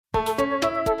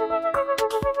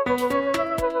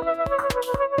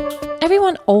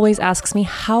Everyone always asks me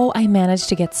how I manage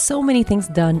to get so many things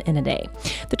done in a day.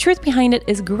 The truth behind it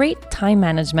is great time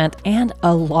management and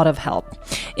a lot of help.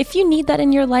 If you need that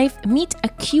in your life, meet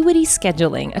Acuity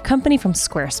Scheduling, a company from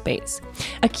Squarespace.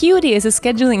 Acuity is a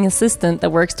scheduling assistant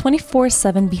that works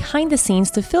 24/7 behind the scenes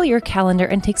to fill your calendar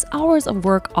and takes hours of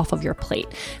work off of your plate,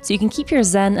 so you can keep your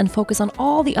zen and focus on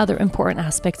all the other important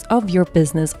aspects of your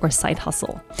business or side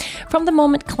hustle. From the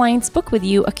moment clients book with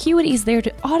you, Acuity is there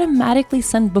to automatically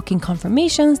send booking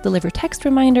confirmations, deliver text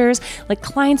reminders, let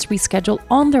clients reschedule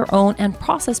on their own, and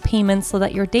process payments so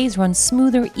that your days run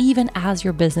smoother even as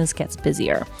your business gets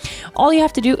busier. All you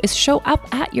have to do is show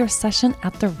up at your session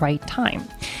at the right time.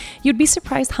 You'd be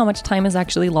surprised how much time is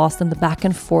actually lost in the back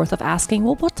and forth of asking,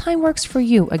 well, what time works for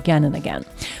you again and again?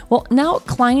 Well, now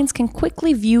clients can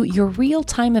quickly view your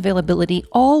real-time availability,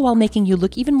 all while making you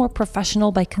look even more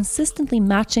professional by consistently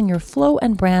matching your flow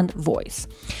and brand voice.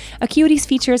 Acuity's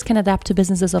features can adapt to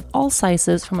businesses of all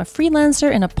sizes, from a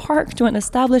freelancer in a park to an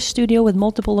established studio with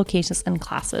multiple locations and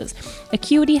classes.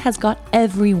 Acuity has got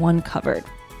everyone covered.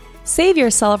 Save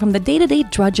yourself from the day-to-day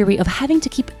drudgery of having to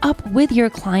keep up with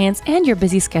your clients and your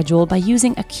busy schedule by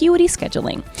using Acuity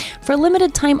Scheduling. For a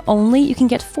limited time only, you can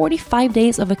get 45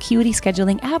 days of Acuity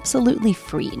Scheduling absolutely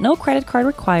free, no credit card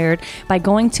required, by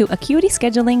going to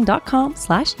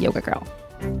acuityscheduling.com/yogagirl.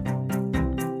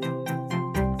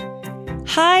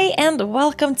 Hi, and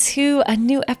welcome to a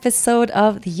new episode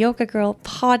of the Yoga Girl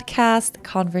podcast,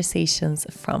 Conversations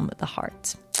from the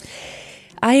Heart.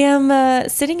 I am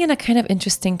sitting in a kind of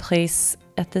interesting place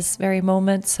at this very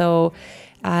moment. So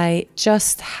I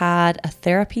just had a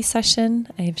therapy session.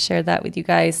 I've shared that with you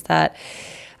guys that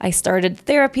I started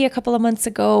therapy a couple of months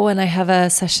ago, and I have a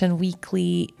session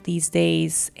weekly these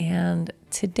days. And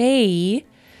today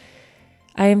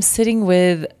I am sitting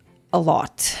with a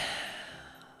lot.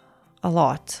 So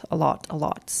I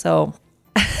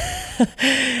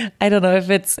don't know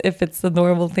if it's the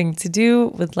normal thing to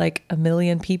do with like a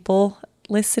million people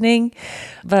listening.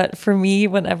 But for me,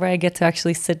 whenever I get to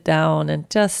actually sit down and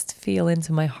just feel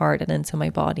into my heart and into my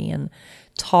body and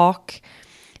talk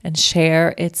and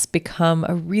share, it's become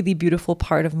a really beautiful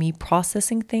part of me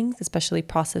processing things, especially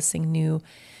processing new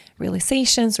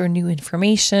realizations or new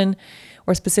information,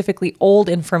 or specifically old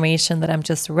information that I'm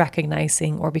just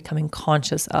recognizing or becoming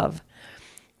conscious of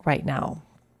right now.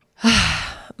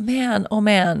 Man, oh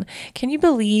man, can you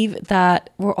believe that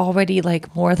we're already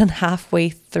like more than halfway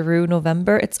through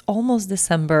November? It's almost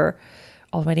December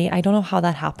already. I don't know how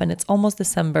that happened. It's almost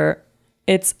December.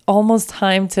 It's almost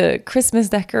time to Christmas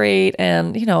decorate,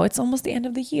 and it's almost the end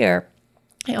of the year.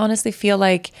 I honestly feel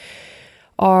like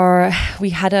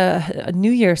we had a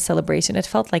New Year's celebration. It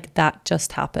felt like that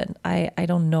just happened. I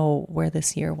don't know where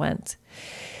this year went.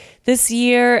 This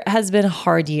year has been a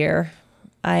hard year.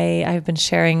 I've been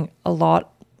sharing a lot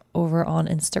over on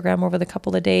Instagram over the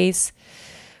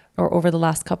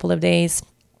last couple of days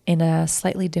in a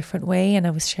slightly different way. And I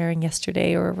was sharing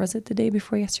yesterday, or was it the day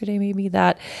before yesterday maybe,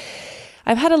 that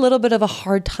I've had a little bit of a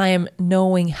hard time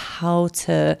knowing how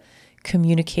to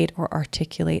communicate or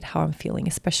articulate how I'm feeling,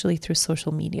 especially through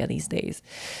social media these days.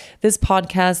 This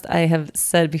podcast, I have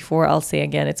said before, I'll say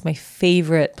again, it's my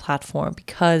favorite platform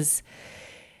because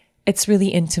it's really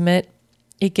intimate.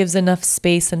 It gives enough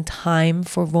space and time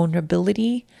for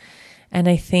vulnerability. And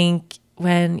I think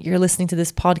when you're listening to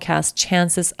this podcast,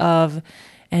 chances of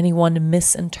anyone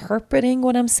misinterpreting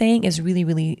what I'm saying is really,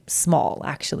 really small,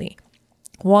 actually.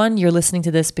 One, you're listening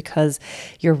to this because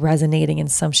you're resonating in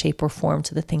some shape or form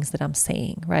to the things that I'm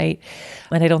saying, right?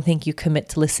 And I don't think you commit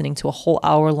to listening to a whole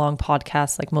hour-long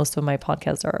podcast, like most of my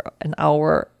podcasts are an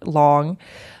hour long,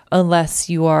 unless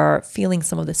you are feeling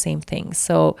some of the same things.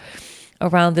 So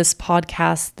around this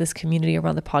podcast, this community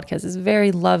around the podcast is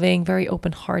very loving, very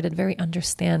open-hearted, very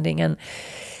understanding. And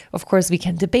of course, we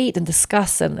can debate and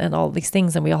discuss and all these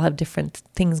things, and we all have different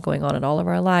things going on in all of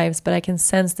our lives. But I can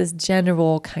sense this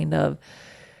general kind of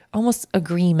almost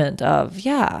agreement of,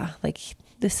 yeah, like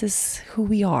this is who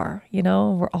we are,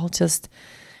 we're all just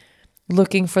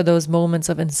looking for those moments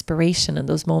of inspiration and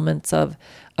those moments of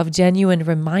genuine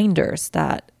reminders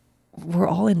that we're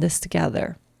all in this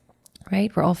together.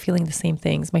 Right? We're all feeling the same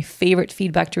things. My favorite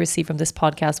feedback to receive from this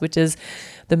podcast, which is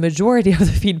the majority of the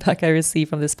feedback I receive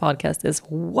from this podcast, is,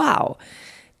 wow,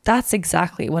 that's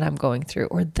exactly what I'm going through,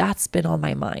 or that's been on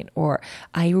my mind, or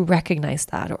I recognize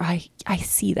that, or I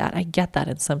see that, I get that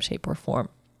in some shape or form.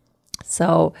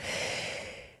 So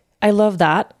I love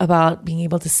that about being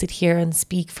able to sit here and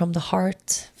speak from the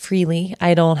heart freely.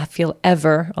 I don't feel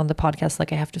ever on the podcast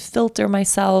like I have to filter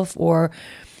myself or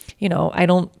I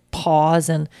don't pause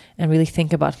and really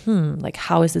think about, like,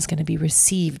 how is this going to be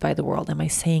received by the world? Am I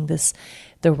saying this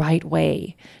the right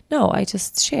way? No, I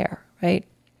just share, right?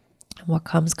 What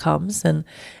comes. And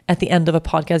at the end of a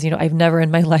podcast, I've never in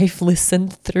my life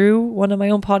listened through one of my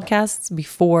own podcasts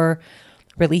before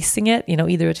releasing it.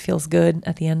 Either it feels good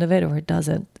at the end of it or it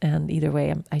doesn't. And either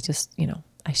way, I just,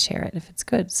 I share it if it's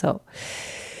good. So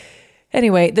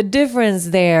anyway, the difference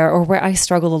there, or where I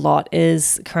struggle a lot,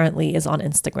 is currently on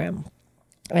Instagram.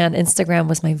 And Instagram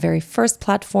was my very first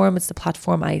platform. It's the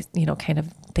platform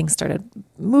things started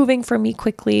moving for me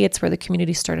quickly. It's where the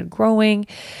community started growing.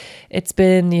 It's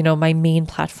been, my main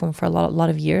platform for a lot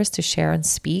of years to share and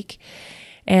speak.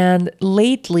 And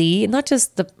lately, not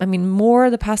just more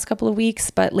the past couple of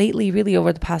weeks, but lately, really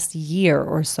over the past year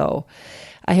or so,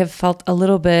 I have felt a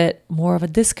little bit more of a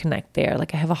disconnect there.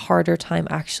 Like I have a harder time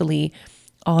actually,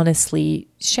 honestly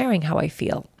sharing how I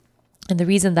feel. And the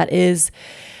reason that is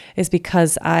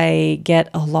because I get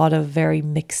a lot of very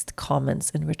mixed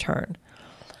comments in return.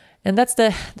 And that's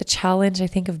the challenge, I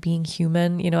think, of being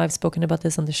human. I've spoken about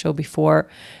this on the show before,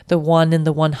 the 1 in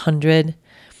the 100.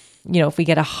 If we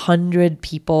get 100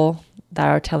 people that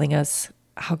are telling us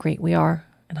how great we are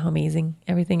and how amazing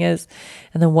everything is,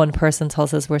 and then one person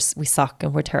tells us we suck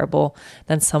and we're terrible,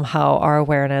 then somehow our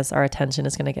awareness, our attention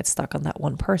is going to get stuck on that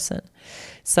one person.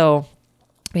 So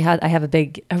I have a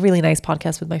really nice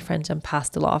podcast with my friend Jem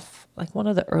Pasteloff, like one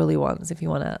of the early ones, if you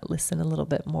want to listen a little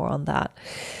bit more on that,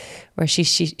 where she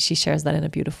shares that in a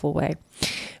beautiful way.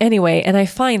 Anyway, and I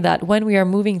find that when we are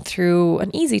moving through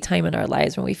an easy time in our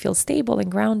lives, when we feel stable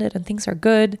and grounded and things are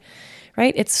good,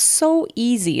 right? It's so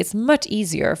easy. It's much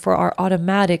easier for our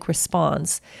automatic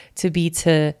response to be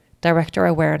to direct our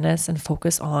awareness and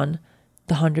focus on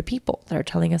the 100 people that are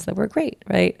telling us that we're great,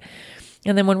 right?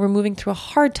 And then when we're moving through a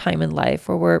hard time in life,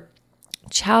 or we're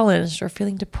challenged or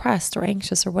feeling depressed or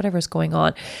anxious or whatever's going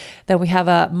on, then we have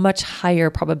a much higher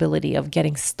probability of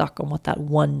getting stuck on what that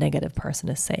one negative person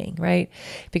is saying, right?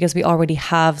 Because we already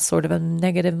have sort of a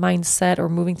negative mindset, or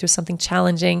moving through something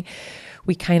challenging,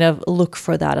 we kind of look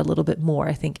for that a little bit more,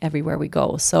 I think, everywhere we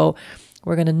go. So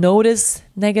we're going to notice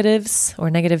negatives or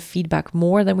negative feedback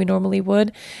more than we normally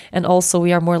would. And also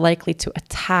we are more likely to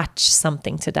attach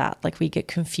something to that. Like we get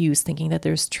confused thinking that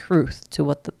there's truth to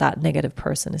what that negative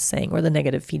person is saying, or the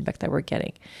negative feedback that we're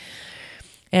getting.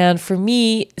 And for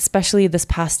me, especially this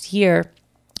past year,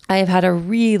 I have had a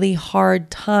really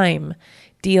hard time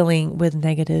dealing with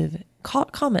negative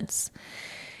comments.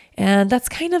 And that's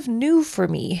kind of new for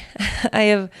me. I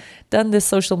have done this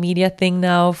social media thing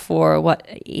now for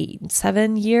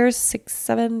 7 years, 6,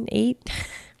 7, 8.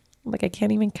 Like I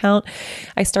can't even count.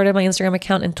 I started my Instagram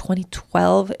account in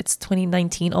 2012. It's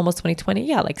 2019, almost 2020.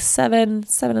 Yeah, like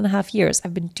 7.5 years.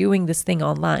 I've been doing this thing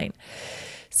online.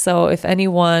 So if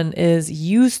anyone is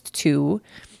used to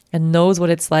and knows what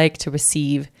it's like to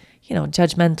receive,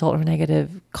 judgmental or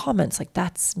negative comments, like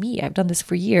that's me. I've done this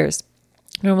for years.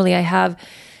 Normally I have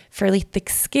fairly thick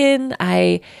skin.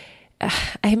 I'm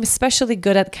especially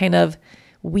good at kind of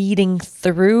weeding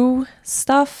through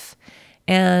stuff.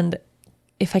 And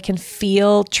if I can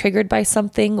feel triggered by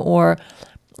something, or,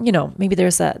 maybe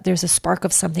there's a spark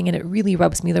of something and it really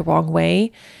rubs me the wrong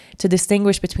way, to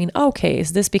distinguish between, okay,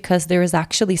 is this because there is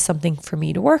actually something for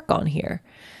me to work on here?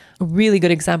 A really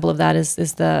good example of that is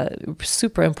the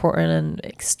super important and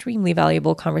extremely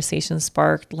valuable conversation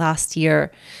sparked last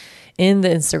year in the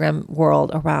Instagram world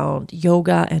around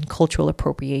yoga and cultural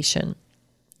appropriation,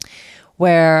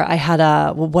 where I had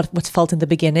what felt in the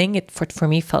beginning, it for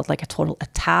me felt like a total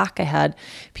attack. I had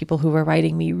people who were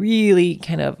writing me really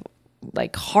kind of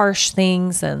like harsh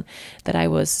things, and that I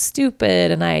was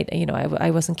stupid, and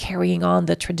I wasn't carrying on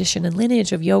the tradition and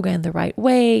lineage of yoga in the right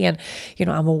way, and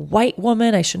I'm a white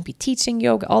woman, I shouldn't be teaching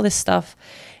yoga, all this stuff.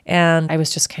 And I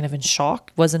was just kind of in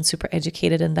shock, wasn't super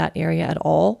educated in that area at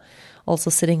all.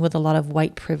 Also sitting with a lot of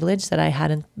white privilege that I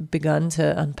hadn't begun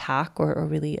to unpack or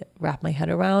really wrap my head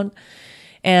around.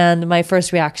 And my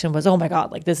first reaction was, oh my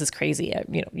God, like this is crazy.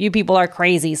 You people are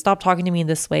crazy. Stop talking to me in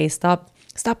this way. Stop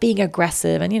being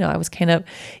aggressive. And, I was kind of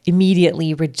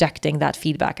immediately rejecting that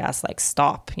feedback as like,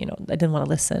 stop, I didn't want to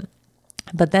listen.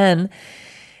 But then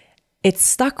it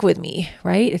stuck with me,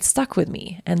 right? It stuck with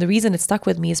me. And the reason it stuck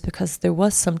with me is because there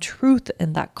was some truth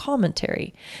in that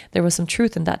commentary. There was some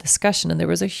truth in that discussion. And there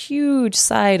was a huge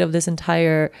side of this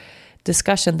entire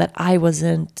discussion that I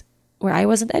wasn't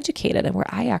educated, and where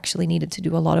I actually needed to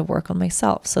do a lot of work on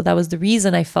myself. So that was the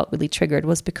reason I felt really triggered,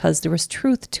 was because there was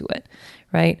truth to it,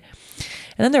 right?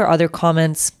 And then there are other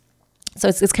comments. So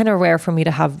it's kind of rare for me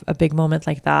to have a big moment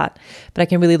like that, but I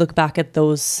can really look back at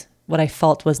those what I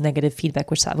felt was negative feedback,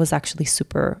 which that was actually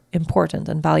super important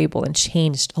and valuable and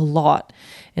changed a lot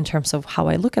in terms of how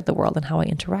I look at the world and how I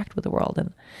interact with the world and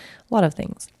a lot of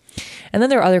things. And then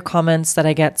there are other comments that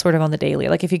I get sort of on the daily.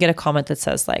 Like if you get a comment that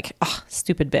says like, oh,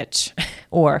 stupid bitch,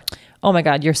 or, oh my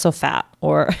God, you're so fat,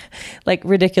 or like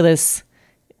ridiculous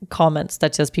comments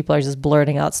that just people are just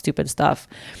blurting out stupid stuff.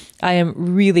 I am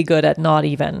really good at not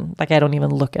even, like I don't even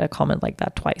look at a comment like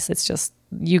that twice. It's just,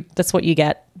 that's what you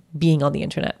get being on the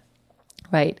internet,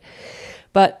 right?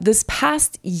 But this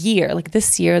past year, like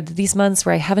this year, these months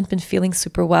where I haven't been feeling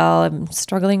super well, I'm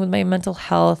struggling with my mental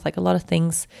health, like a lot of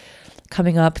things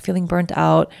coming up, feeling burnt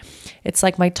out. It's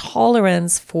like my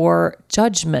tolerance for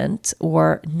judgment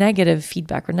or negative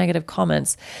feedback or negative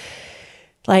comments,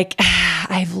 like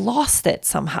I've lost it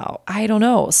somehow. I don't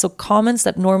know. So comments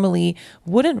that normally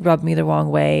wouldn't rub me the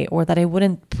wrong way or that I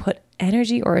wouldn't put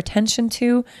energy or attention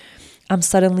to, I'm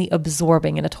suddenly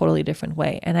absorbing in a totally different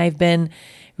way. And I've been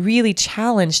really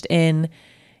challenged in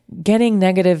getting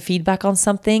negative feedback on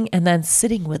something and then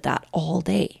sitting with that all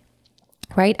day,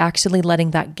 right? Actually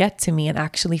letting that get to me and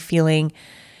actually feeling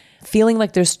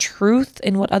like there's truth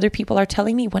in what other people are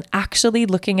telling me when actually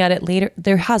looking at it later,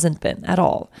 there hasn't been at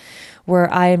all,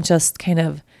 where I am just kind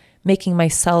of making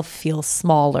myself feel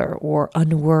smaller or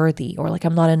unworthy or like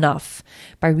I'm not enough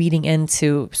by reading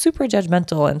into super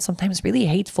judgmental and sometimes really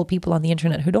hateful people on the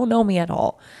internet who don't know me at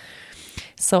all.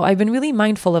 So I've been really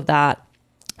mindful of that,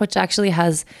 which actually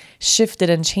has shifted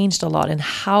and changed a lot in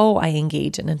how I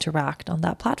engage and interact on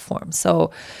that platform.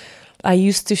 So I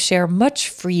used to share much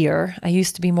freer. I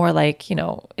used to be more like,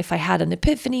 if I had an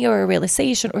epiphany or a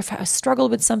realization, or if I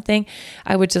struggled with something,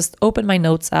 I would just open my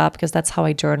notes app, because that's how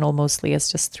I journal mostly,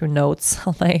 is just through notes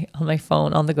on my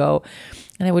phone on the go.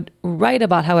 And I would write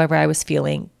about however I was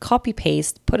feeling, copy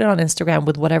paste, put it on Instagram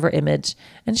with whatever image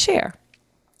and share,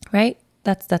 right?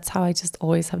 That's how I just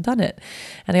always have done it.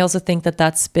 And I also think that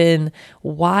that's been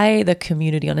why the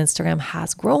community on Instagram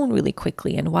has grown really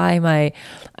quickly, and why my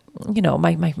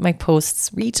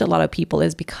posts reach a lot of people,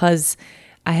 is because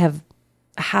I have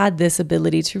had this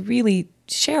ability to really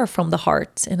share from the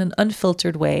heart in an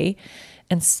unfiltered way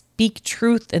and speak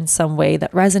truth in some way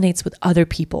that resonates with other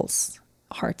people's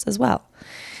hearts as well.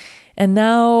 And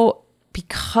now,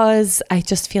 because I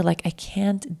just feel like I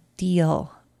can't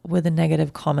deal with the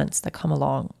negative comments that come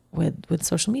along with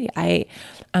social media,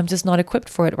 I'm just not equipped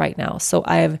for it right now. So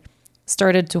I've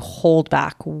started to hold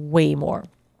back way more.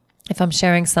 If I'm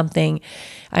sharing something,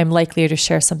 I'm likelier to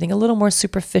share something a little more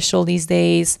superficial these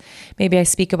days. Maybe I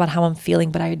speak about how I'm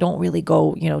feeling, but I don't really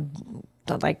go,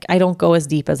 I don't go as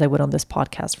deep as I would on this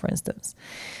podcast, for instance.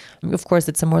 Of course,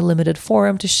 it's a more limited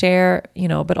forum to share,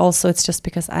 but also it's just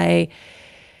because I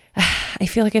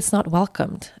feel like it's not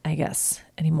welcomed, I guess,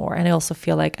 anymore. And I also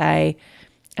feel like I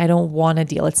don't want to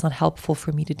deal. It's not helpful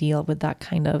for me to deal with that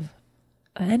kind of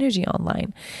energy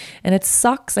online. And it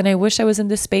sucks. And I wish I was in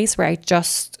this space where I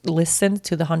just listened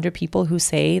to the 100 people who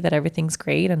say that everything's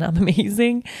great and I'm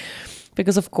amazing.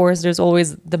 Because of course, there's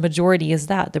always, the majority is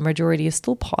that. The majority is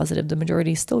still positive. The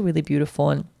majority is still really beautiful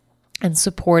and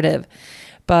supportive.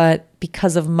 But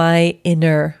because of my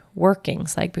inner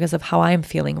workings, like because of how I'm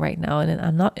feeling right now, and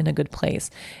I'm not in a good place,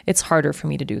 it's harder for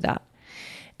me to do that.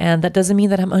 And that doesn't mean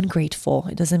that I'm ungrateful.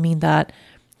 It doesn't mean that,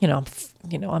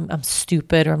 I'm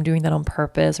stupid, or I'm doing that on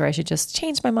purpose, or I should just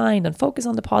change my mind and focus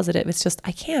on the positive. It's just,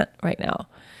 I can't right now,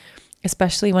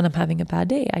 especially when I'm having a bad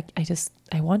day.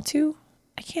 I want to,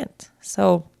 I can't.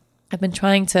 So I've been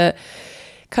trying to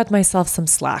cut myself some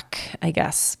slack, I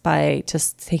guess, by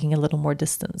just taking a little more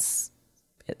distance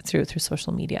through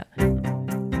social media.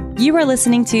 You are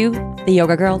listening to the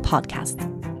Yoga Girl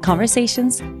podcast,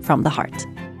 conversations from the heart.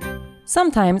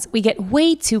 Sometimes we get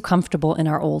way too comfortable in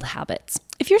our old habits.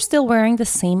 If you're still wearing the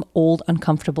same old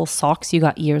uncomfortable socks you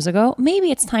got years ago,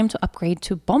 maybe it's time to upgrade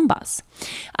to Bombas.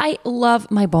 I love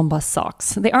my Bombas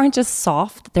socks. They aren't just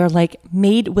soft, they're like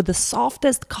made with the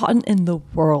softest cotton in the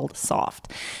world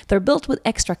soft. They're built with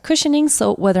extra cushioning,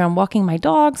 so whether I'm walking my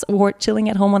dogs or chilling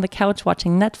at home on the couch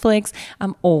watching Netflix,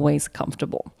 I'm always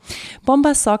comfortable.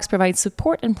 Bombas socks provide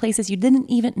support in places you didn't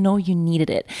even know you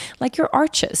needed it, like your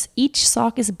arches. Each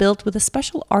sock is built with a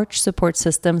special arch support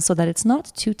system so that it's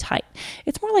not too tight.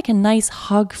 It's more like a nice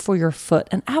hug for your foot,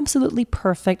 and absolutely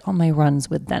perfect on my runs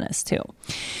with Dennis too.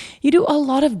 You do a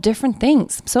lot of different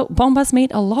things. So Bombas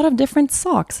made a lot of different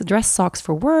socks, dress socks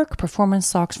for work, performance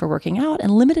socks for working out,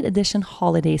 and limited edition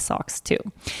holiday socks too.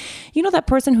 You know that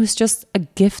person who's just a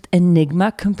gift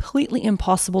enigma, completely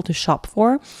impossible to shop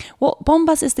for? Well,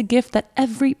 Bombas is the gift that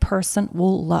every person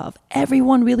will love.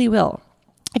 Everyone really will.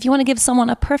 If you want to give someone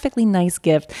a perfectly nice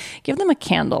gift, give them a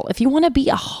candle. If you want to be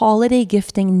a holiday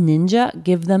gifting ninja,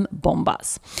 give them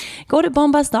bombas. Go to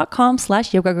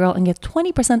bombas.com/yogagirl and get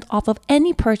 20% off of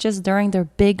any purchase during their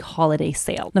big holiday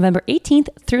sale, November 18th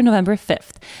through November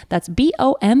 5th. That's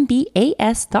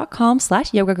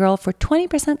bombas.com/yogagirl for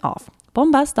 20% off.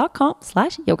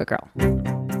 bombas.com/yogagirl.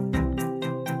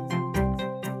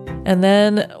 And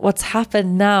then what's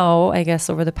happened now, I guess,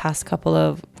 over the past couple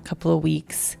of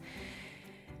weeks,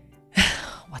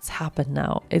 what's happened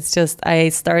now? It's just, I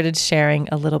started sharing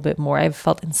a little bit more. I've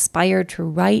felt inspired to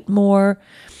write more.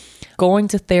 Going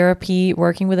to therapy,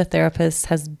 working with a therapist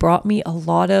has brought me a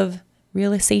lot of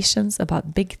realizations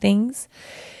about big things.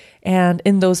 And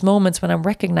in those moments when I'm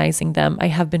recognizing them, I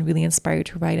have been really inspired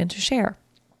to write and to share.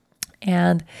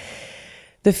 And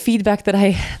the feedback that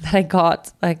I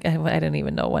got, like, I didn't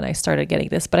even know when I started getting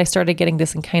this, but I started getting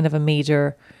this in kind of a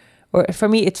major, or for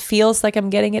me, it feels like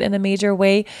I'm getting it in a major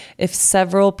way if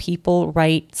several people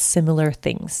write similar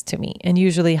things to me. And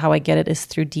usually how I get it is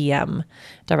through DM,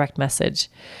 direct message,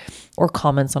 or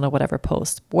comments on a whatever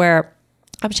post, where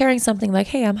I'm sharing something like,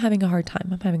 hey, I'm having a hard time.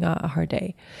 I'm having a hard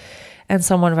day. And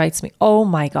someone writes me, oh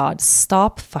my God,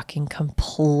 stop fucking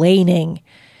complaining.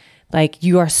 Like,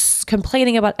 you are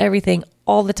complaining about everything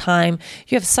all the time.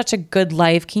 You have such a good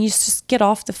life. Can you just get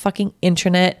off the fucking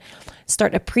internet?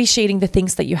 Start appreciating the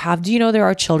things that you have. Do you know there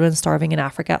are children starving in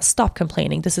Africa? Stop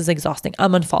complaining. This is exhausting.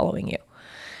 I'm unfollowing you.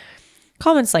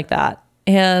 Comments like that.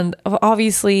 And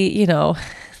obviously, you know,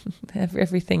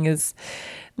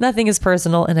 nothing is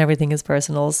personal and everything is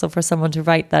personal. So for someone to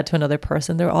write that to another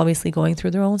person, they're obviously going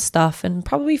through their own stuff and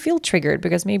probably feel triggered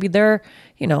because maybe they're,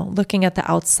 you know, looking at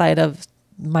the outside of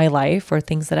my life or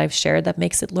things that I've shared that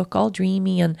makes it look all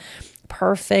dreamy and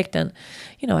perfect. And,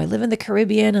 you know, I live in the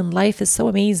Caribbean and life is so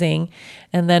amazing.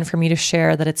 And then for me to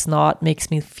share that it's not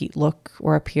makes me look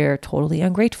or appear totally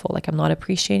ungrateful. Like I'm not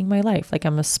appreciating my life. Like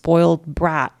I'm a spoiled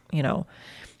brat, you know,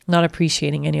 not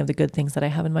appreciating any of the good things that I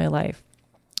have in my life,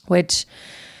 which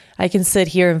I can sit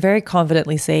here and very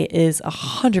confidently say is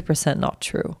 100% not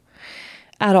true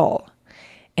at all.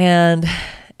 And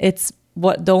it's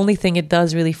the only thing it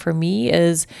does really for me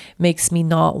is makes me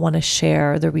not want to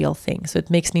share the real thing. So it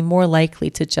makes me more likely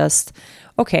to just,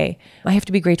 okay, I have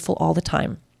to be grateful all the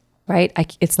time, right?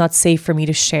 It's not safe for me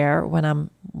to share when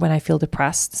I feel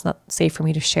depressed. It's not safe for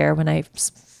me to share when I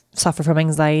suffer from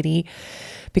anxiety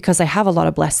because I have a lot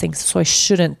of blessings. So I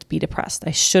shouldn't be depressed.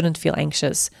 I shouldn't feel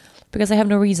anxious because I have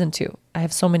no reason to. I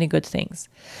have so many good things.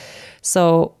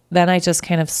 So then I just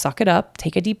kind of suck it up,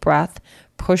 take a deep breath,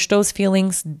 push those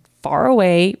feelings far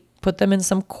away, put them in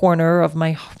some corner of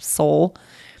my soul,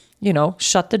 you know,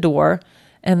 shut the door,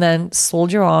 and then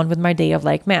soldier on with my day of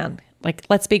like, man, like,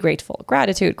 let's be grateful.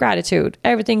 Gratitude.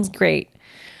 Everything's great.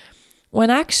 When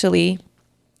actually,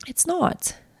 it's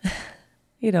not.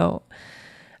 You know,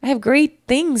 I have great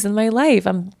things in my life.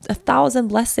 I'm 1,000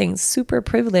 blessings, super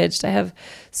privileged. I have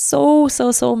so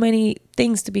many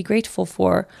things to be grateful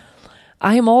for.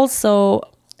 I am also,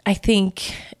 I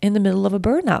think, in the middle of a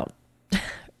burnout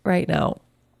right now.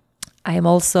 I am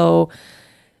also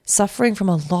suffering from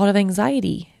a lot of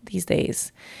anxiety these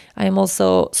days. I am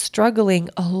also struggling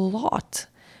a lot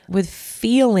with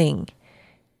feeling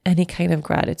any kind of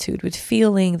gratitude, with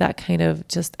feeling that kind of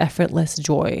just effortless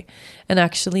joy, and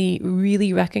actually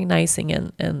really recognizing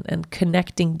and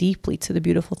connecting deeply to the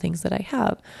beautiful things that I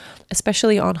have,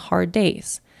 especially on hard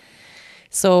days.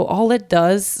 So all it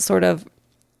does sort of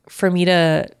for me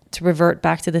to revert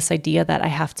back to this idea that I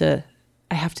have to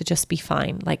just be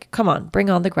fine. Like, come on,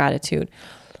 bring on the gratitude.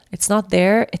 It's not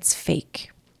there. It's fake.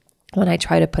 When I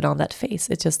try to put on that face,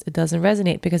 it doesn't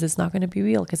resonate because it's not going to be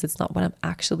real, because it's not what I'm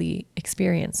actually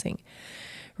experiencing.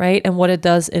 Right. And what it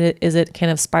does is it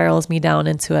kind of spirals me down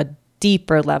into a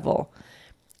deeper level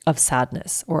of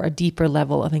sadness or a deeper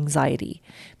level of anxiety.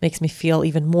 Makes me feel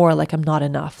even more like I'm not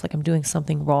enough, like I'm doing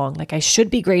something wrong, like I should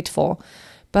be grateful,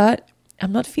 but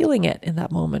I'm not feeling it in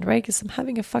that moment, right? Because I'm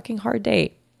having a fucking hard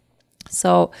day.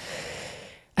 So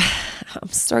I'm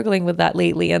struggling with that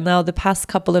lately. And now the past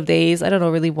couple of days, I don't know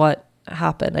really what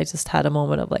happened. I just had a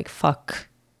moment of like, fuck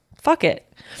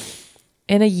it.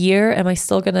 In a year, am I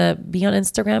still going to be on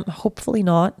Instagram? Hopefully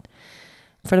not.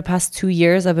 For the past 2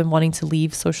 years, I've been wanting to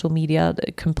leave social media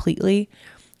completely.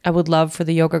 I would love for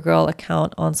the Yoga Girl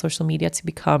account on social media to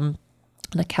become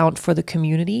an account for the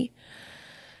community,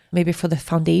 maybe for the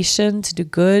foundation to do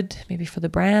good, maybe for the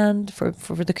brand, for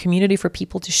the community, for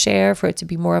people to share, for it to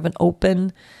be more of an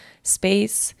open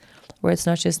space where it's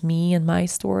not just me and my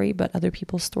story, but other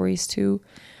people's stories too.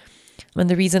 And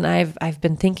the reason I've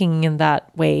been thinking in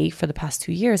that way for the past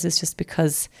 2 years is just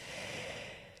because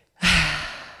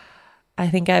I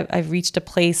think I've reached a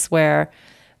place where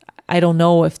I don't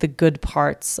know if the good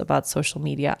parts about social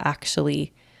media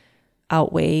actually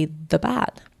outweigh the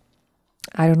bad.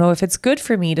 I don't know if it's good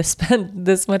for me to spend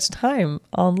this much time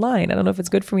online. I don't know if it's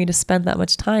good for me to spend that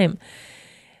much time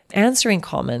answering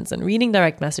comments and reading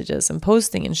direct messages and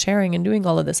posting and sharing and doing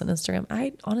all of this on Instagram.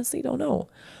 I honestly don't know.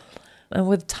 And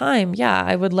with time, yeah,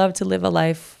 I would love to live a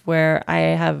life where I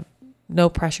have no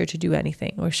pressure to do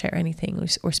anything or share anything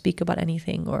or speak about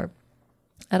anything or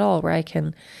at all, where I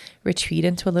can retreat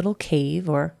into a little cave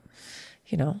or,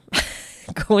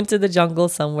 go into the jungle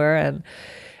somewhere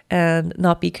and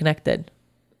not be connected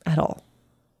at all,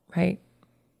 right?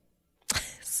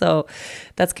 So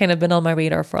that's kind of been on my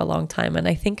radar for a long time. And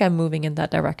I think I'm moving in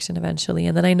that direction eventually.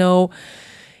 And then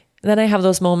I have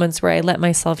those moments where I let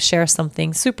myself share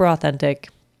something super authentic.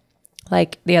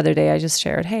 Like the other day, I just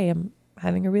shared, hey, I'm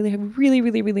having a really, really,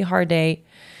 really, really hard day.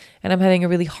 And I'm having a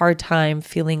really hard time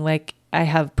feeling like I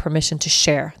have permission to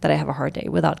share that I have a hard day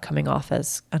without coming off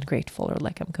as ungrateful or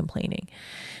like I'm complaining.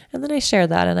 And then I shared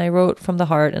that and I wrote from the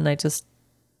heart and I just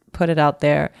put it out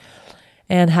there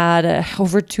and had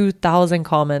over 2,000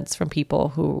 comments from people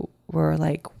who were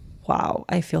like, wow,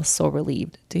 I feel so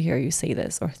relieved to hear you say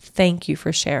this, or thank you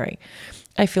for sharing.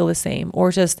 I feel the same.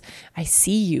 Or just, I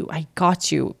see you, I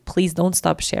got you, please don't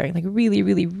stop sharing. Like really,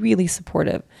 really, really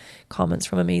supportive comments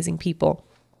from amazing people.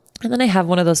 And then I have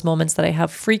one of those moments that I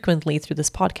have frequently through this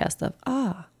podcast of,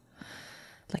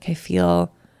 like I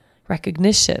feel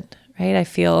recognition, right? I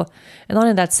feel, and not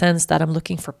in that sense that I'm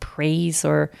looking for praise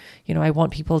or, I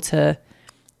want people to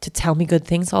tell me good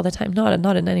things all the time.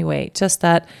 Not in any way, just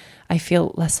that I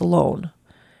feel less alone,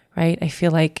 right? I feel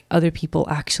like other people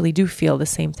actually do feel the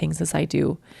same things as I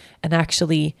do. And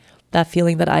actually that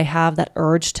feeling that I have, that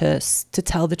urge to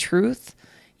tell the truth,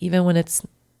 even when it's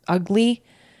ugly,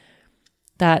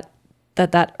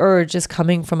 that urge is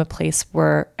coming from a place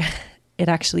where it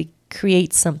actually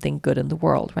creates something good in the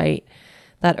world, right?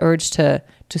 That urge to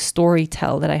story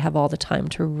tell that I have all the time,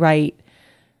 to write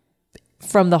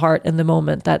from the heart in the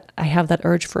moment, that I have that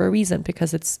urge for a reason,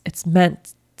 because it's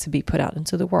meant to be put out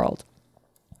into the world,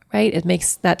 right? It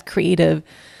makes that creative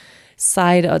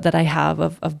side that I have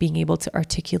of being able to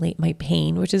articulate my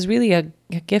pain, which is really a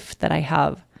gift that I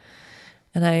have.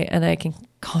 And I can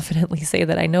confidently say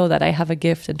that I know that I have a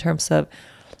gift in terms of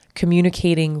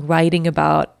communicating, writing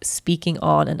about, speaking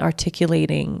on, and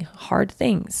articulating hard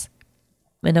things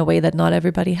in a way that not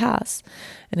everybody has,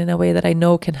 and in a way that I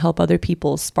know can help other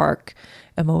people spark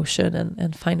emotion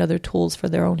and find other tools for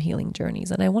their own healing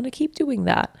journeys. And I want to keep doing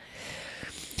that.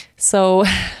 So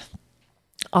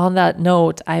on that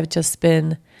note, I've just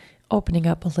been opening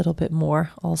up a little bit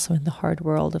more also in the hard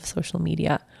world of social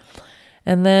media.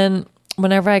 And then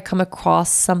whenever I come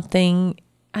across something,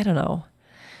 I don't know,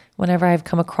 whenever I've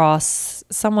come across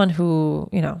someone who,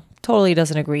 totally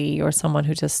doesn't agree, or someone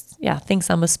who just, thinks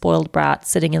I'm a spoiled brat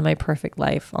sitting in my perfect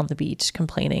life on the beach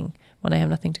complaining when I have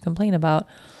nothing to complain about,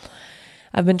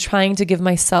 I've been trying to give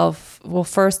myself,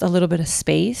 first a little bit of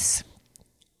space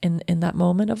in that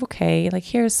moment of, okay, like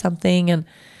here's something and,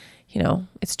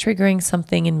 it's triggering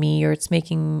something in me, or it's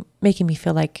making me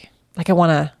feel like I want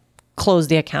to close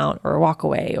the account or walk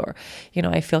away, or,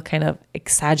 I feel kind of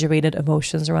exaggerated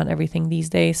emotions around everything these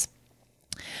days.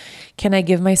 Can I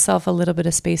give myself a little bit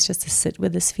of space just to sit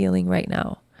with this feeling right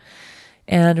now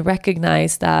and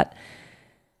recognize that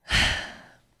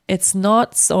it's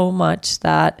not so much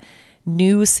that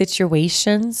new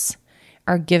situations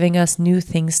are giving us new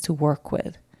things to work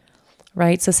with,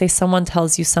 right? So say someone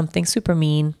tells you something super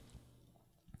mean.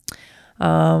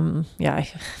 I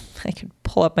could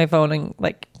pull up my phone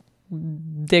and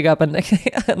dig up an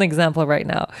example right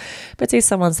now. But say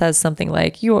someone says something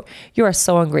like, you are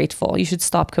so ungrateful, you should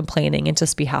stop complaining and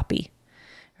just be happy,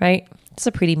 right? It's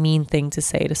a pretty mean thing to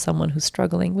say to someone who's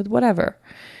struggling with whatever,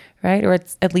 right? Or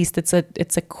at least it's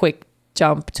a quick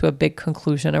jump to a big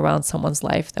conclusion around someone's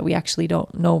life that we actually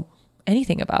don't know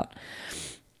anything about.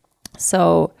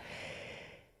 So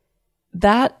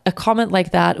a comment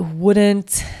like that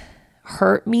wouldn't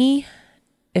hurt me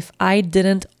if I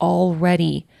didn't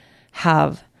already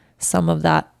have some of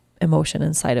that emotion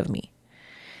inside of me.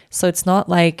 So it's not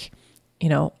like,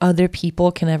 other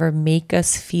people can ever make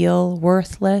us feel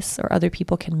worthless, or other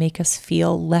people can make us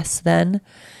feel less than.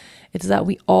 It's that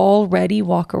we already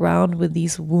walk around with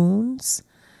these wounds.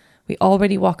 We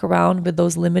already walk around with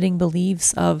those limiting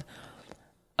beliefs of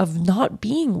not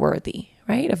being worthy,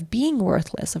 right? Of being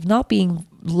worthless, of not being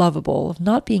lovable, of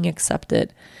not being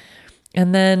accepted.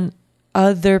 And then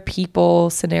other people,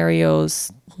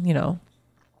 scenarios,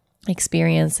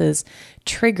 experiences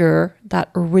trigger that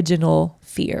original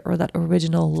fear or that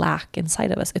original lack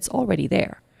inside of us. It's already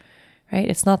there, right?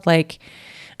 It's not like,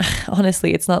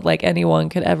 honestly, it's not like anyone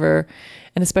could ever,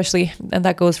 and especially, and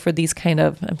that goes for these kind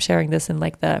of, I'm sharing this in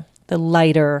like the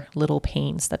lighter little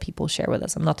pains that people share with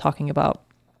us. I'm not talking about,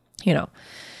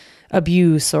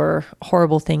 abuse or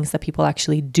horrible things that people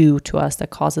actually do to us that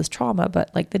causes trauma,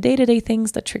 but like the day-to-day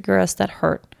things that trigger us, that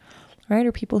hurt, right?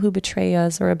 Or people who betray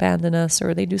us or abandon us,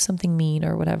 or they do something mean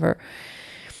or whatever.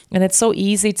 And it's so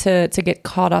easy to get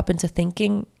caught up into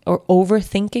thinking or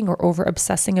overthinking or over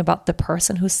obsessing about the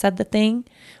person who said the thing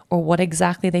or what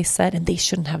exactly they said, and they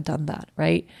shouldn't have done that,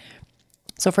 right?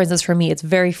 So for instance, for me, it's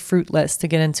very fruitless to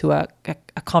get into a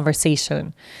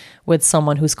conversation with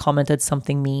someone who's commented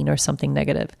something mean or something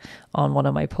negative on one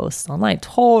of my posts online.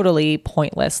 Totally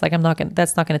pointless. Like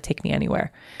that's not going to take me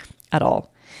anywhere at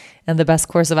all. And the best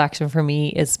course of action for me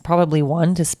is probably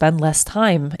one, to spend less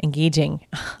time engaging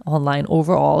online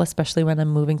overall, especially when I'm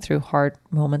moving through hard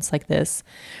moments like this,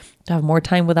 to have more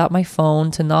time without my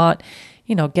phone, to not,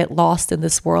 get lost in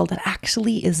this world that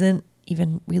actually isn't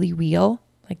even really real.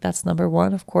 Like that's number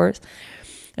one, of course.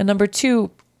 And number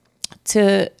two,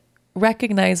 to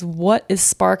recognize what is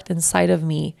sparked inside of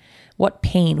me, what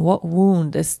pain, what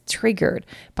wound is triggered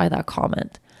by that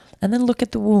comment. And then look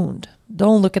at the wound.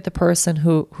 Don't look at the person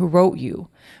who wrote you,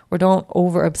 or don't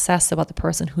over obsess about the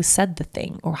person who said the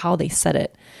thing or how they said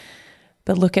it.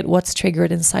 But look at what's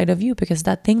triggered inside of you, because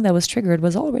that thing that was triggered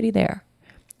was already there.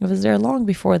 It was there long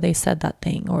before they said that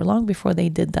thing, or long before they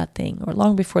did that thing, or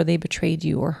long before they betrayed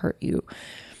you or hurt you.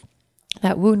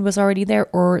 That wound was already there,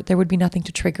 or there would be nothing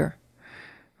to trigger,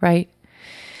 right?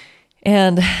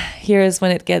 And here's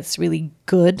when it gets really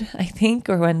good, I think,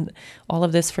 or when all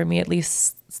of this, for me at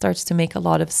least, starts to make a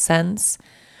lot of sense.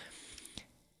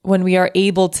 When we are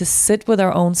able to sit with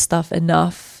our own stuff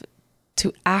enough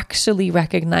to actually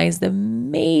recognize the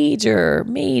major,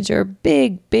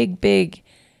 big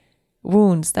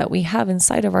wounds that we have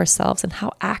inside of ourselves, and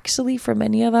how actually for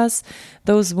many of us,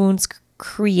 those wounds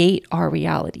create our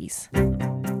realities.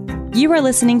 You are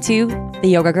listening to the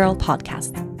Yoga Girl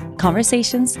podcast,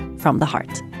 conversations from the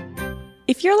heart.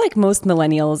 If you're like most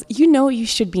millennials, you know you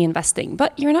should be investing,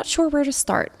 but you're not sure where to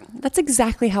start. That's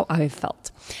exactly how I've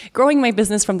felt. Growing my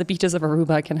business from the beaches of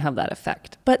Aruba can have that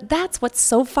effect. But that's what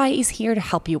SoFi is here to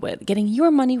help you with. Getting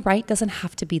your money right doesn't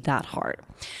have to be that hard.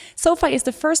 SoFi is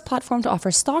the first platform to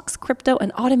offer stocks, crypto,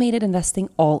 and automated investing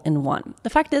all in one. The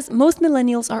fact is, most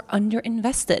millennials are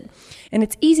underinvested. And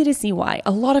it's easy to see why.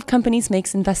 A lot of companies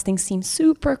make investing seem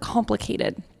super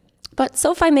complicated. But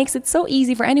SoFi makes it so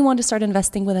easy for anyone to start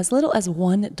investing with as little as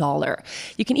 $1.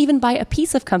 You can even buy a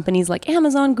piece of companies like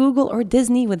Amazon, Google, or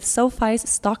Disney with SoFi's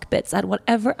stock bits at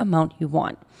whatever amount you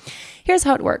want. Here's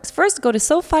how it works. First, go to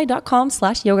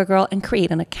SoFi.com/yogagirl and create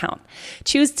an account.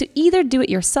 Choose to either do it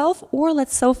yourself or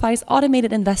let SoFi's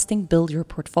automated investing build your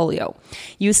portfolio.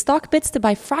 Use stock bits to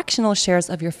buy fractional shares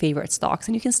of your favorite stocks,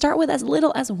 and you can start with as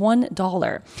little as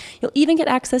 $1. You'll even get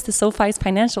access to SoFi's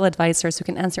financial advisors who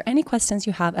can answer any questions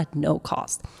you have at no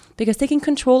cost. Because taking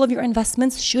control of your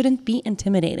investments shouldn't be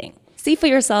intimidating. See for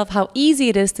yourself how easy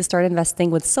it is to start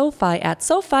investing with SoFi at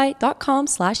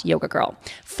SoFi.com/yogagirl.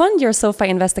 Fund your SoFi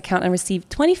Invest account and receive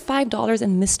 $25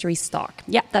 in mystery stock.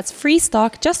 Yeah, that's free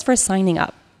stock just for signing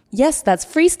up. Yes, that's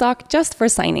free stock just for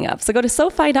signing up. So go to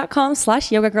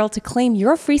SoFi.com/yogagirl to claim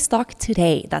your free stock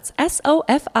today. That's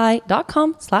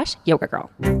SoFi.com/yogagirl.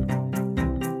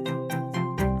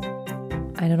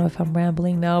 I don't know if I'm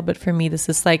rambling now, but for me, this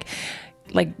is like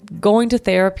going to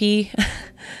therapy,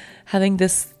 having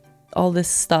all this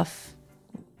stuff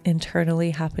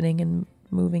internally happening and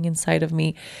moving inside of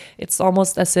me. It's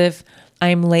almost as if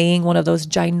I'm laying one of those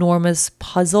ginormous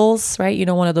puzzles, right?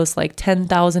 One of those like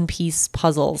 10,000 piece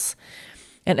puzzles,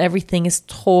 and everything is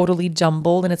totally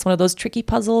jumbled. And it's one of those tricky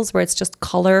puzzles where it's just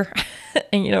color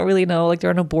and you don't really know, like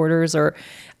there are no borders or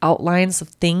outlines of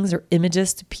things or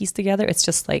images to piece together. It's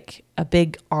just like a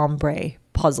big ombre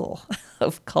puzzle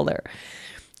of color.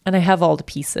 And I have all the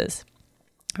pieces.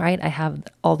 Right? I have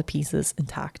all the pieces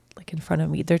intact, like in front of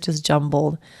me. They're just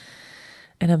jumbled,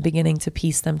 and I'm beginning to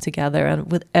piece them together.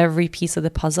 And with every piece of the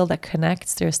puzzle that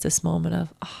connects, there's this moment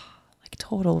of like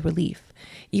total relief,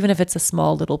 even if it's a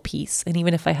small little piece. And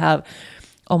even if I have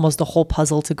almost the whole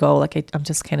puzzle to go, like I'm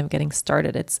just kind of getting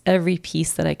started. It's every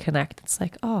piece that I connect. It's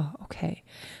like, oh, okay,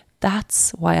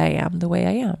 that's why I am the way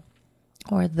I am.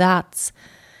 Or that's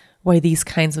why these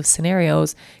kinds of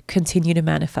scenarios continue to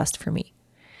manifest for me.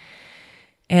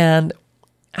 And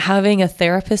having a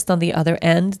therapist on the other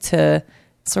end to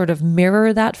sort of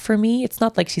mirror that for me, it's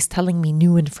not like she's telling me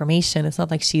new information. It's not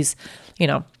like she's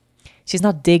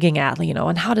not digging at,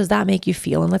 and how does that make you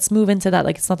feel? And let's move into that.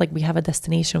 Like, it's not like we have a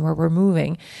destination where we're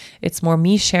moving. It's more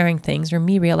me sharing things or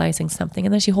me realizing something.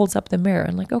 And then she holds up the mirror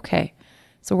and like, okay,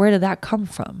 So where did that come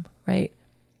from, right?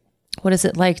 What is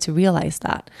it like to realize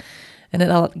that? And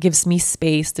it gives me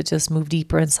space to just move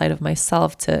deeper inside of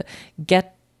myself to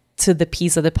get to the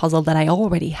piece of the puzzle that I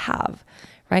already have,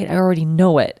 right? I already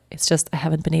know it. It's just I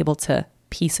haven't been able to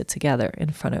piece it together in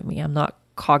front of me. I'm not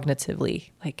cognitively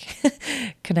like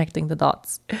connecting the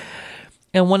dots.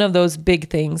 And one of those big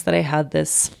things that I had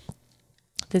this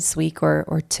week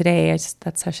or today,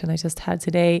 that session I just had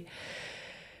today,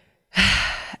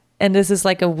 and this is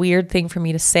like a weird thing for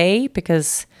me to say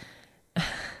because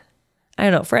I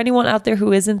don't know, for anyone out there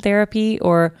who is in therapy,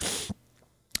 or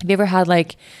have you ever had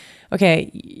like,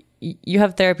 okay, you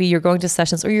have therapy, you're going to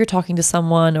sessions, or you're talking to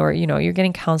someone, or, you're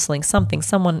getting counseling,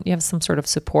 someone, you have some sort of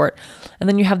support. And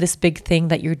then you have this big thing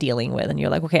that you're dealing with and you're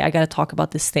like, okay, I got to talk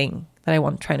about this thing that I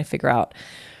want trying to figure out.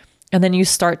 And then you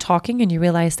start talking and you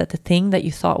realize that the thing that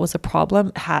you thought was a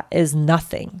problem is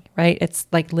nothing, right? It's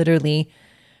like literally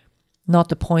not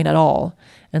the point at all.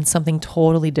 And something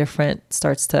totally different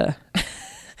starts to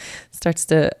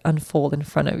unfold in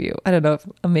front of you. I don't know if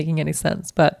I'm making any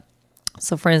sense, but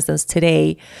so for instance,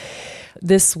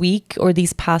 this week, or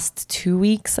these past 2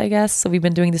 weeks, I guess. So we've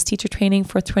been doing this teacher training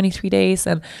for 23 days,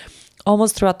 and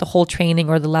almost throughout the whole training,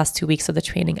 or the last 2 weeks of the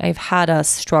training, I've had a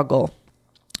struggle.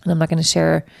 And I'm not going to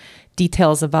share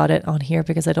details about it on here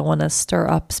because I don't want to stir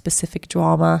up specific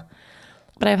drama.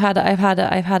 But I've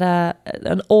had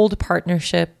an old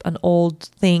partnership, an old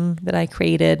thing that I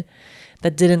created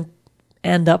that didn't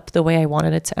end up the way I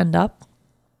wanted it to end up.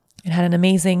 It had an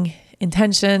amazing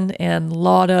intention and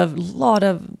lot of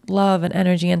love and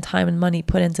energy and time and money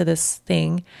put into this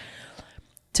thing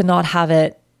to not have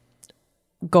it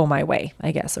go my way,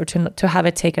 I guess, or to have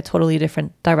it take a totally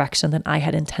different direction than I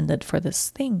had intended for this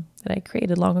thing that I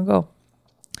created long ago.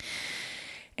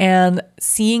 And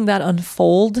seeing that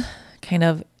unfold kind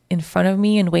of in front of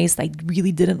me in ways that I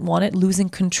really didn't want it, losing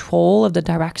control of the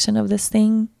direction of this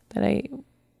thing that I,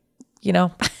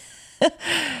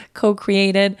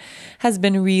 co-created, has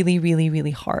been really, really,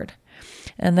 really hard.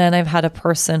 And then I've had a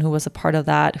person who was a part of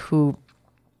that who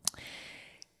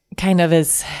kind of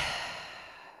is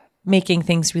making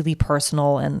things really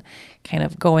personal and kind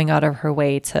of going out of her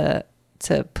way to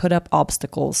put up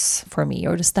obstacles for me,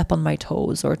 or to step on my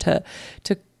toes, or to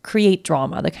create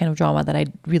drama, the kind of drama that I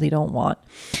really don't want.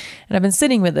 And I've been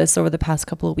sitting with this over the past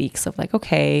couple of weeks of like,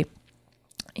 okay,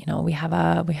 we have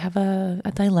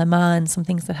a dilemma and some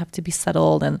things that have to be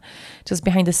settled, and just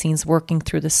behind the scenes working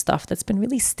through this stuff that's been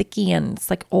really sticky, and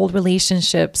it's like old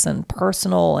relationships and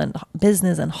personal and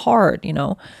business and hard,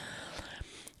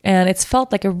 and it's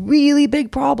felt like a really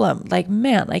big problem. Like,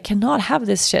 man, I cannot have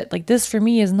this shit. Like, this for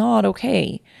me is not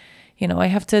okay. I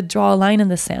have to draw a line in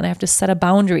the sand. I have to set a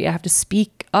boundary. I have to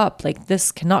speak up. Like,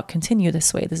 this cannot continue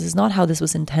this way. This is not how this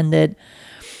was intended.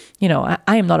 I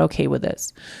am not okay with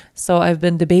this. So I've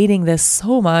been debating this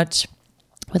so much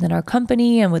within our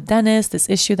company and with Dennis, this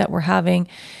issue that we're having.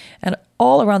 And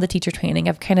all around the teacher training,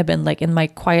 I've kind of been like in my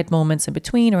quiet moments in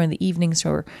between, or in the evenings,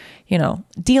 or,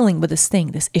 dealing with this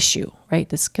thing, this issue, right?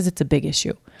 Because it's a big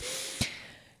issue.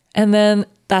 And then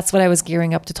that's what I was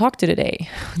gearing up to talk to today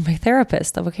with my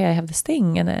therapist of, okay, I have this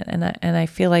thing and I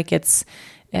feel like it's,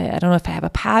 I don't know if I have a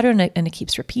pattern and it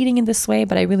keeps repeating in this way,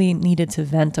 but I really needed to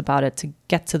vent about it to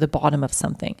get to the bottom of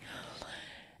something.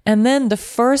 And then the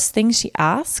first thing she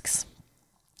asks,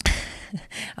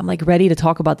 I'm like ready to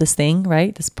talk about this thing,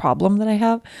 right? This problem that I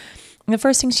have. And the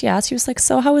first thing she asked, she was like,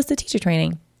 so how was the teacher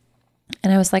training?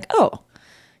 And I was like, oh,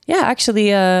 yeah,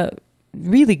 actually,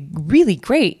 really, really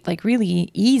great, like really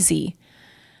easy.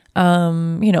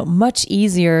 Much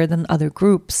easier than other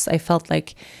groups. I felt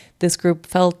like this group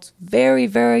felt very,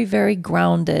 very, very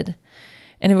grounded.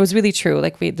 And it was really true.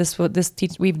 Like we've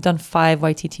done 5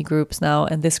 YTT groups now,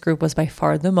 and this group was by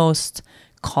far the most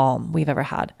calm we've ever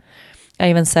had. I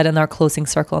even said in our closing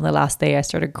circle on the last day, I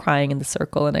started crying in the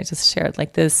circle, and I just shared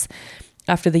like this.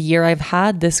 After the year I've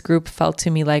had, this group felt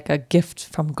to me like a gift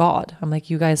from God. I'm like,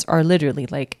 you guys are literally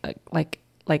like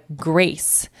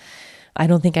grace. I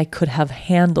don't think I could have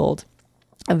handled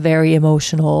a very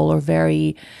emotional or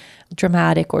very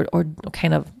dramatic or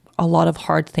kind of a lot of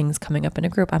hard things coming up in a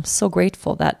group. I'm so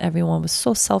grateful that everyone was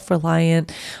so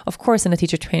self-reliant. Of course, in a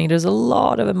teacher training, there's a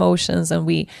lot of emotions, and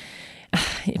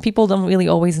people don't really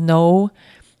always know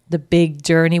the big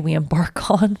journey we embark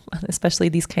on, especially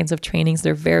these kinds of trainings.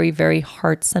 They're very, very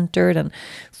heart-centered and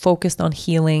focused on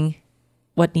healing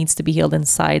what needs to be healed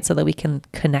inside so that we can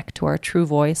connect to our true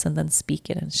voice and then speak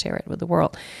it and share it with the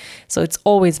world. So it's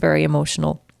always very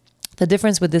emotional. The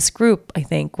difference with this group, I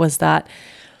think, was that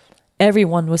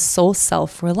everyone was so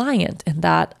self-reliant in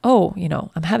that,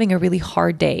 I'm having a really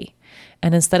hard day.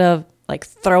 And instead of like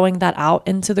throwing that out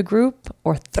into the group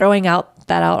or throwing out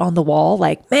that out on the wall,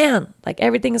 like, man, like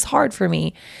everything is hard for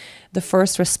me, the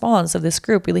first response of this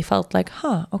group really felt like,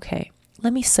 okay,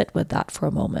 let me sit with that for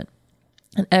a moment.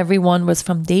 And everyone was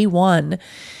from day one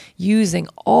using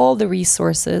all the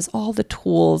resources, all the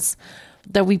tools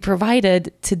that we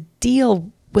provided to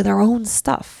deal with our own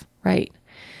stuff, right?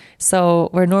 So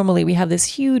where normally we have this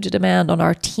huge demand on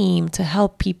our team to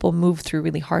help people move through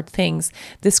really hard things,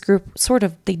 this group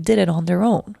they did it on their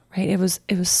own, right? It was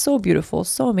so beautiful,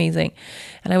 so amazing.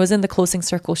 And I was in the closing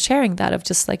circle sharing that of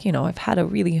just like, I've had a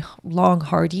really long,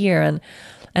 hard year.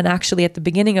 And actually at the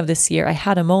beginning of this year, I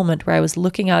had a moment where I was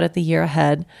looking out at the year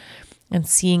ahead and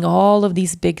seeing all of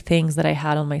these big things that I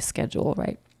had on my schedule,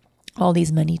 right? All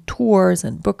these many tours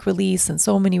and book release and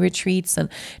so many retreats and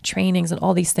trainings and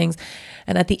all these things.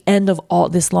 And at the end of all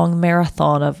this long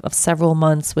marathon of several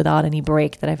months without any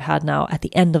break that I've had now, at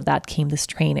the end of that came this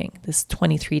training, this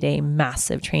 23-day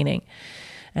massive training.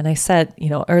 And I said,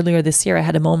 earlier this year, I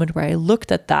had a moment where I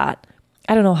looked at that.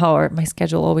 I don't know how my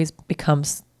schedule always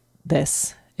becomes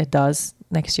this. It does.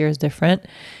 Next year is different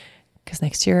because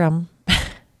next year I'm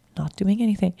not doing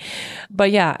anything.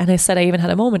 But yeah, and I said I even had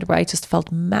a moment where I just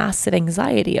felt massive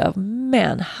anxiety of,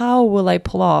 man, how will I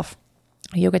pull off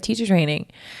a yoga teacher training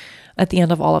at the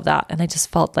end of all of that? And I just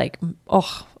felt like,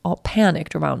 all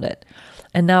panicked around it.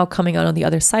 And now coming out on the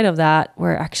other side of that,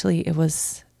 where actually it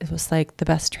was like the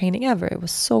best training ever. It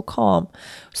was so calm.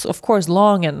 So of course,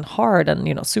 long and hard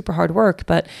and, super hard work,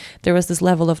 but there was this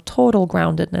level of total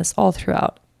groundedness all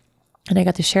throughout. And I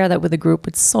got to share that with the group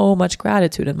with so much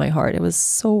gratitude in my heart. It was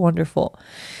so wonderful.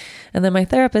 And then my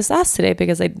therapist asked today,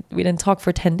 because we didn't talk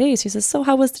for 10 days, she says, so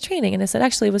how was the training? And I said,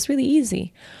 actually, it was really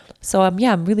easy. So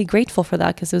I'm really grateful for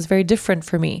that because it was very different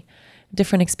for me,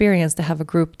 different experience to have a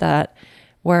group that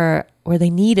where they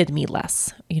needed me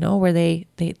less, where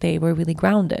they were really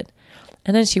grounded.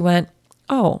 And then she went,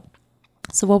 oh,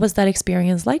 so what was that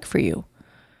experience like for you?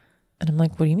 And I'm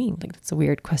like, what do you mean? Like, that's a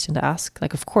weird question to ask.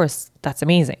 Like, of course, that's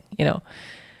amazing, And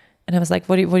I was like,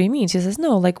 what do you mean? She says,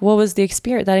 no, like, what was that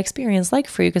experience like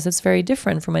for you? Because it's very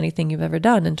different from anything you've ever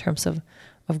done in terms of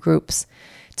groups,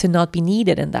 to not be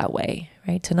needed in that way,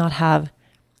 right? To not have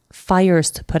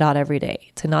fires to put out every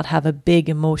day, to not have a big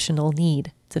emotional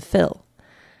need to fill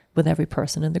with every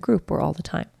person in the group or all the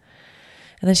time.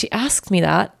 And then she asked me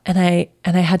that, and I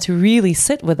had to really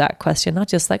sit with that question, not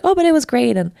just like, oh, but it was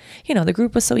great. And, the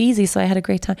group was so easy, so I had a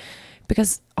great time.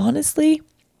 Because honestly,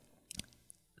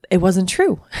 it wasn't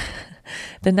true.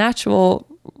 The natural,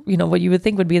 what you would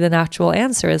think would be the natural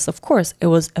answer is, of course, it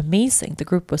was amazing. The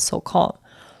group was so calm.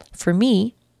 For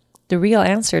me, the real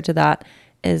answer to that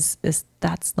is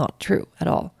that's not true at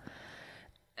all.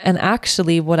 And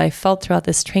actually, what I felt throughout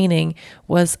this training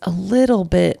was a little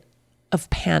bit of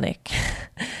panic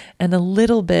and a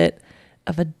little bit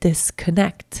of a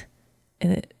disconnect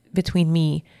between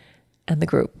me and the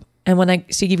group. And when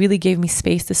she really gave me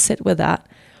space to sit with that,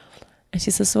 and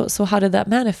she says, so how did that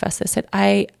manifest? I said,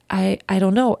 I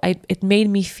don't know. It made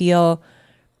me feel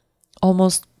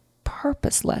almost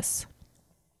purposeless.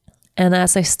 And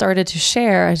as I started to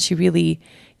share, and she really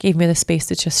gave me the space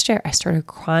to just share, I started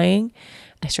crying.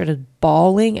 I started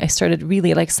bawling. I started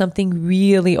really, like, something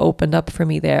really opened up for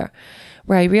me there,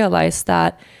 where I realized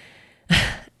that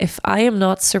if I am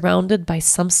not surrounded by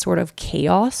some sort of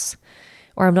chaos,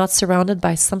 or I'm not surrounded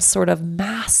by some sort of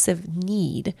massive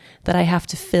need that I have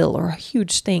to fill, or a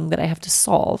huge thing that I have to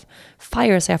solve,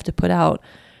 fires I have to put out,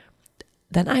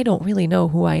 then I don't really know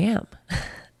who I am.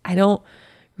 I don't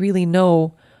really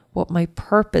know what my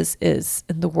purpose is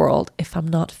in the world if I'm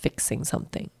not fixing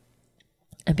something.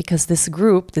 And because this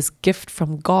group, this gift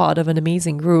from God of an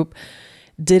amazing group,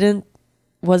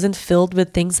 wasn't filled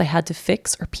with things I had to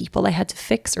fix or people I had to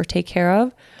fix or take care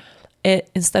of,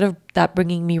 instead of that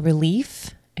bringing me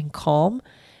relief and calm,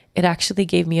 it actually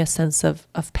gave me a sense of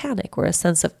panic or a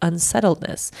sense of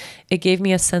unsettledness. It gave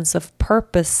me a sense of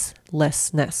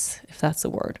purposelessness, if that's a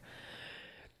word.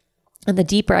 And the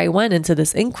deeper I went into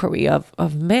this inquiry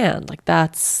of man, like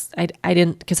I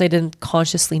didn't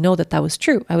consciously know that was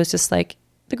true. I was just like,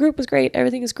 the group was great,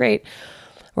 everything is great.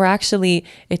 Or actually,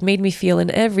 it made me feel in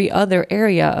every other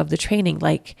area of the training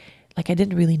like I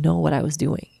didn't really know what I was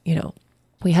doing.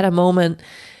 We had a moment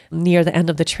near the end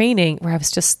of the training where I was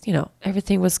just,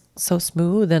 everything was so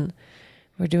smooth, and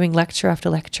we're doing lecture after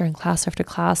lecture and class after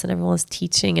class, and everyone's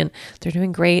teaching and they're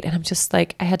doing great. And I'm just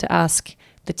like, I had to ask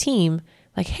the team,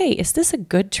 like, hey, is this a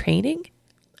good training?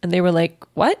 And they were like,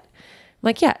 what? I'm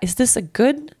like, yeah, is this a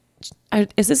good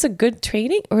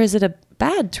training or is it a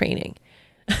bad training?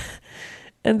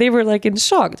 And they were like in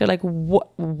shock. They're like,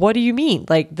 what do you mean?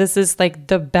 Like, this is like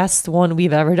the best one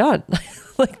we've ever done.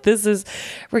 Like,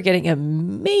 we're getting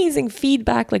amazing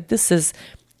feedback. Like, this is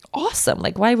awesome.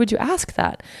 Like, why would you ask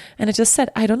that? And I just said,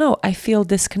 I don't know. I feel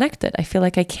disconnected. I feel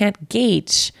like I can't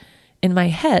gauge in my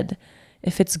head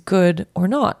if it's good or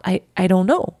not. I don't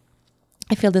know.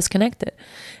 I feel disconnected.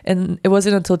 And it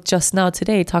wasn't until just now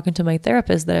today, talking to my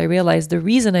therapist, that I realized the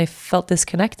reason I felt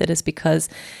disconnected is because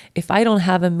if I don't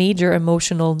have a major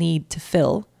emotional need to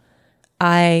fill,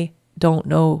 I don't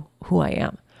know who I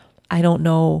am. I don't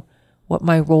know what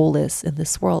my role is in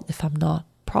this world if I'm not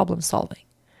problem solving.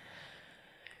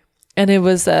 And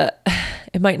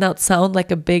it might not sound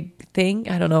like a big thing.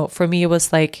 I don't know. For me, it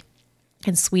was like,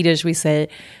 in Swedish, we say,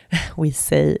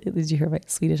 did you hear my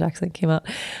Swedish accent came out?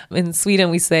 In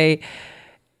Sweden, we say,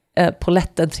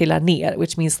 polletten trillar ner,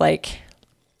 which means like,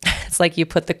 it's like you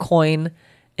put the coin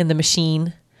in the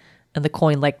machine and the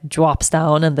coin like drops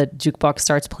down and the jukebox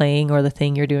starts playing, or the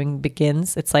thing you're doing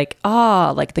begins. It's like,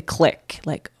 like the click,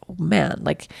 like, oh man,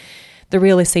 like the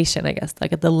realization, I guess,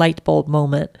 like at the light bulb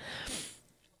moment.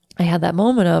 I had that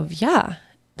moment of, yeah,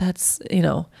 that's,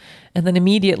 and then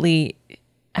immediately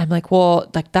I'm like,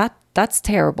 well, like that's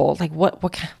terrible. Like what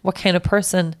kind of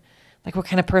person,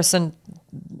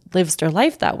 lives their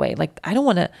life that way? Like, I don't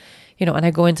want to, and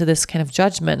I go into this kind of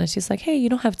judgment, and she's like, hey, you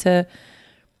don't have to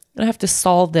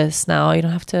solve this now. You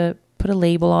don't have to put a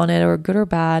label on it, or good or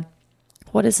bad.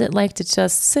 What is it like to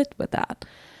just sit with that?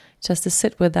 Just to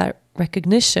sit with that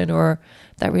recognition or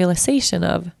that realization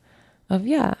of,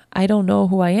 yeah, I don't know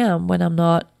who I am when I'm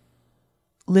not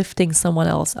lifting someone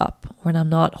else up, when I'm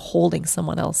not holding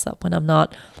someone else up, when I'm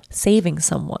not saving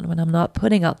someone, when I'm not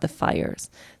putting out the fires,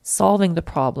 solving the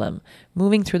problem,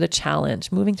 moving through the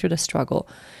challenge, moving through the struggle.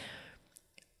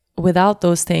 Without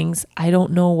those things, I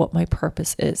don't know what my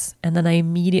purpose is. And then I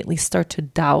immediately start to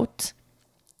doubt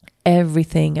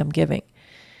everything I'm giving.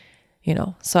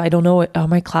 So I don't know, are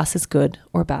my classes good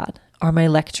or bad? Are my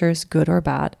lectures good or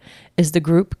bad? Is the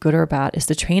group good or bad? Is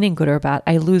the training good or bad?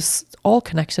 I lose all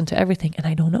connection to everything, and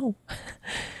I don't know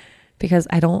because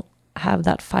I don't have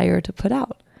that fire to put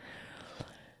out.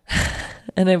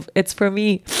 And it's for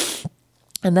me.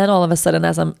 And then all of a sudden,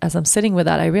 as I'm sitting with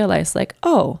that, I realize like,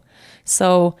 oh,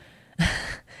 so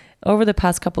over the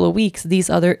past couple of weeks, these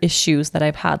other issues that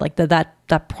I've had, like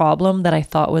that problem that I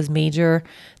thought was major,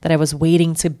 that I was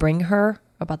waiting to bring her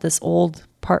about this old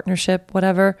partnership,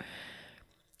 whatever.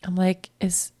 I'm like,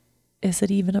 is it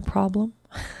even a problem?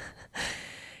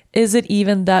 Is it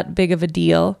even that big of a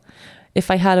deal?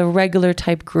 If I had a regular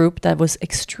type group that was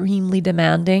extremely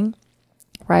demanding,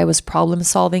 where I was problem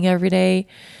solving every day,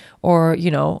 or,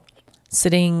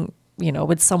 sitting,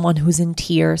 with someone who's in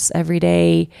tears every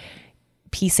day,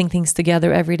 piecing things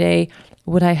together every day,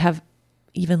 would I have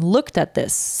even looked at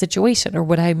this situation, or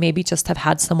would I maybe just have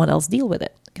had someone else deal with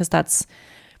it? Because that's,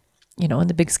 in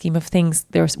the big scheme of things,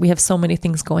 we have so many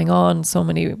things going on, so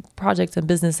many projects and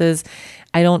businesses.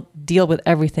 I don't deal with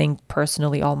everything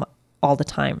personally all the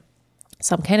time.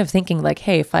 So I'm kind of thinking like,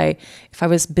 hey, if I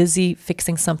was busy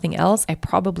fixing something else, I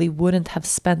probably wouldn't have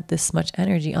spent this much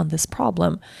energy on this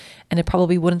problem, and it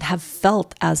probably wouldn't have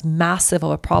felt as massive of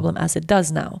a problem as it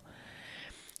does now.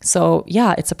 So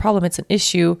yeah, it's a problem, it's an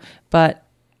issue, but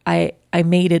I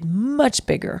made it much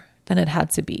bigger than it had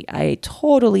to be. I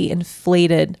totally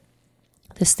inflated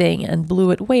this thing and blew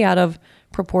it way out of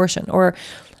proportion. Or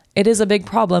it is a big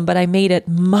problem, but I made it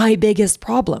my biggest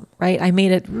problem, right? I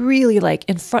made it really like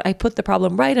in front. I put the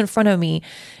problem right in front of me.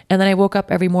 And then I woke up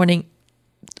every morning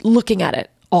looking at it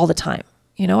all the time.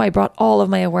 I brought all of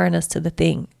my awareness to the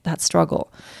thing, that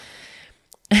struggle.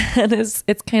 And it's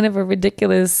kind of a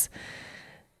ridiculous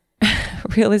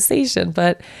realization,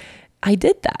 but I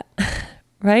did that,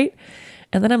 right?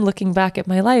 And then I'm looking back at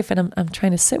my life, and I'm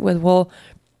trying to sit with, well,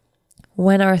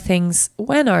 when are things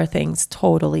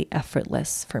totally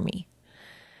effortless for me?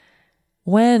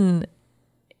 When,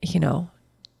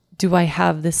 do I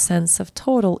have this sense of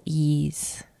total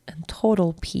ease and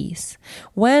total peace?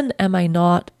 When am I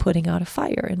not putting out a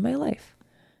fire in my life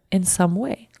in some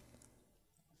way?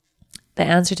 The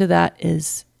answer to that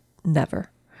is never.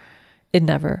 It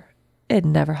never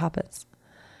happens.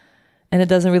 And it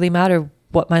doesn't really matter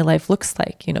what my life looks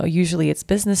like. Usually it's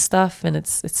business stuff, and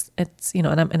it's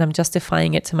and I'm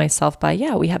justifying it to myself by,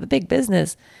 yeah, we have a big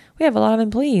business. We have a lot of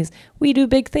employees. We do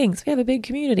big things. We have a big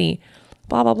community,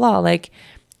 blah, blah, blah. Like,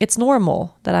 it's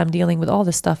normal that I'm dealing with all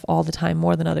this stuff all the time,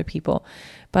 more than other people.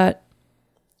 But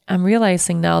I'm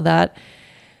realizing now that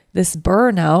this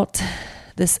burnout,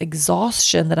 this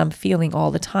exhaustion that I'm feeling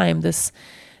all the time, this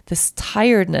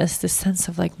tiredness, this sense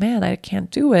of like, man, I can't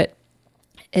do it.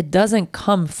 It doesn't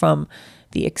come from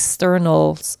the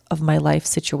externals of my life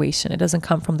situation. It doesn't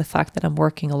come from the fact that I'm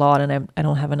working a lot and I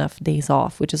don't have enough days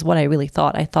off, which is what I really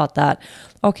thought. I thought that,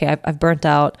 okay, I've burnt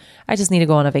out. I just need to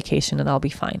go on a vacation and I'll be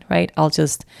fine, right? I'll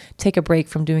just take a break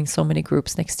from doing so many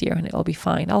groups next year and it'll be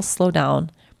fine. I'll slow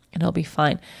down and it'll be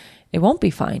fine. It won't be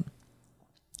fine.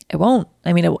 It won't.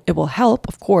 I mean, it will help,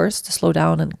 of course, to slow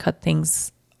down and cut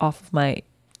things off of my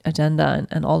agenda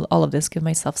and all of this, give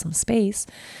myself some space.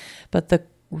 But the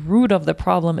root of the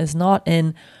problem is not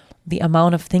in the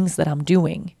amount of things that I'm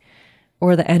doing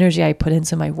or the energy I put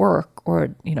into my work,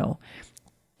 or,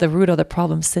 the root of the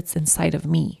problem sits inside of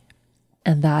me.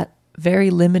 And that very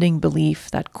limiting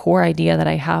belief, that core idea that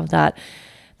I have, that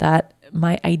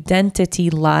my identity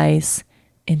lies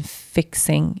in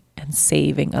fixing and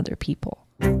saving other people.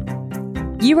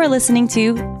 You are listening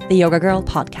to the Yoga Girl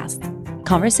podcast,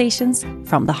 conversations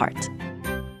from the heart.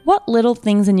 What little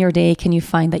things in your day can you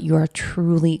find that you are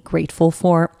truly grateful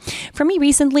for? For me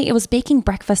recently, it was baking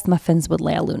breakfast muffins with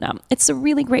Lea Luna. It's a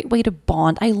really great way to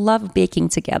bond. I love baking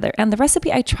together, and the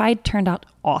recipe I tried turned out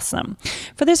awesome.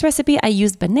 For this recipe, I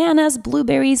used bananas,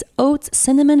 blueberries, oats,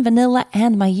 cinnamon, vanilla,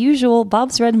 and my usual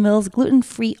Bob's Red Mill's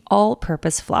gluten-free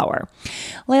all-purpose flour.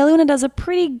 Lea Luna does a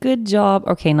pretty good job,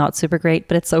 okay, not super great,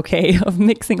 but it's okay, of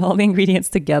mixing all the ingredients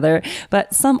together,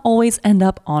 but some always end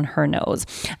up on her nose.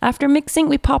 After mixing,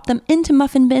 we pop them into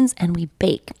muffin bins and we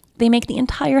bake. They make the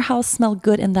entire house smell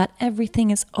good in that everything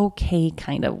is okay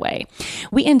kind of way.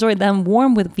 We enjoyed them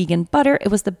warm with vegan butter. It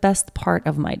was the best part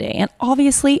of my day. And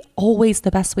obviously, always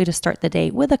the best way to start the day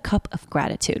with a cup of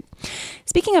gratitude.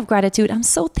 Speaking of gratitude, I'm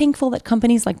so thankful that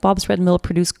companies like Bob's Red Mill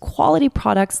produce quality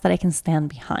products that I can stand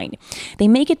behind. They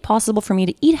make it possible for me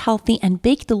to eat healthy and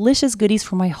bake delicious goodies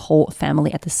for my whole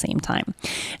family at the same time.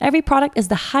 Every product is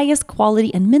the highest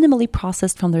quality and minimally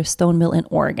processed from their stone mill in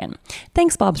Oregon.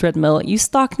 Thanks, Bob's Red Mill. You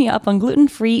stock me up on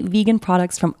gluten-free vegan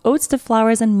products from oats to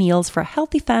flours and meals for a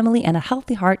healthy family and a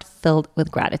healthy heart filled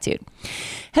with gratitude.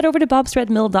 Head over to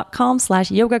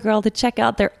bobsredmill.com/yogagirl to check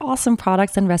out their awesome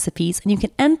products and recipes, and you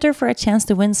can enter for a chance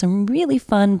to win some really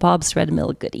fun Bob's Red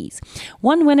Mill goodies.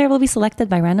 One winner will be selected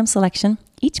by random selection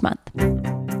each month.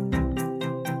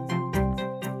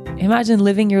 Imagine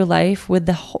living your life with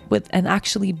and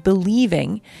actually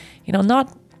believing,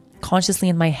 not consciously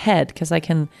in my head, because I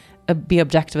can be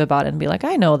objective about it and be like,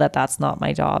 I know that that's not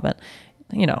my job. And,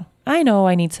 I know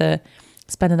I need to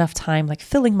spend enough time like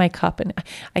filling my cup. And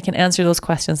I can answer those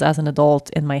questions as an adult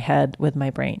in my head with my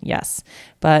brain. Yes.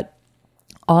 But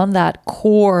on that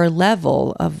core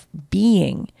level of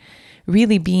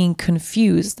really being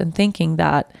confused and thinking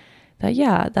that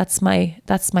that's my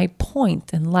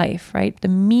point in life, right? The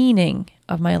meaning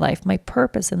of my life, my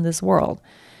purpose in this world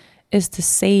is to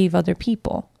save other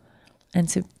people and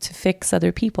to fix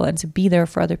other people and to be there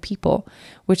for other people,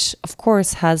 which of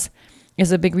course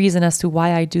is a big reason as to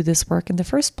why I do this work in the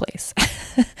first place.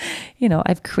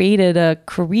 I've created a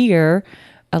career,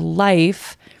 a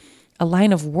life, a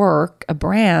line of work, a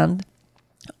brand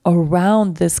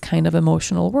around this kind of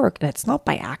emotional work. And it's not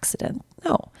by accident.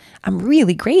 No, I'm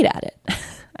really great at it.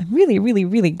 I'm really, really,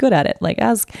 really good at it. Like,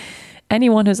 ask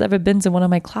anyone who's ever been to one of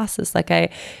my classes.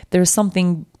 There's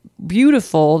something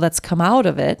beautiful that's come out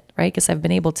of it, right? Because I've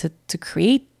been able to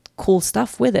create cool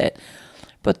stuff with it.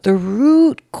 But the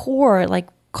root core,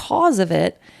 cause of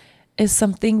it is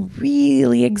something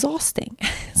really exhausting,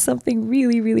 something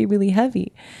really, really, really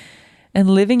heavy. And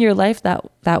living your life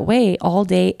that way all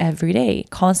day, every day,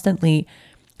 constantly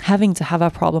having to have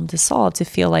a problem to solve, to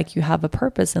feel like you have a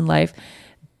purpose in life,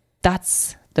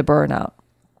 that's the burnout,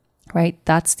 right?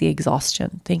 That's the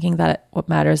exhaustion, thinking that what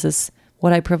matters is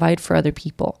what I provide for other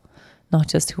people, not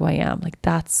just who I am.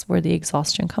 That's where the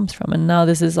exhaustion comes from. And now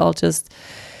this is all just,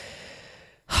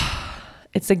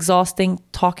 it's exhausting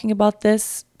talking about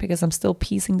this because I'm still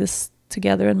piecing this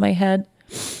together in my head.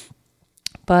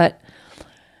 But,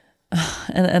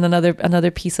 and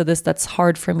another piece of this that's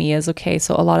hard for me is, okay,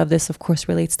 so a lot of this of course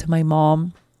relates to my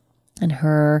mom and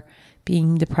her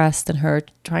being depressed and her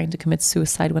trying to commit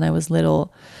suicide when I was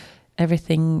little.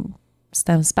 Everything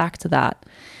stems back to that.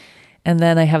 And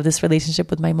then I have this relationship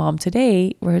with my mom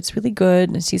today where it's really good.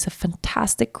 And she's a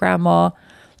fantastic grandma.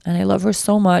 And I love her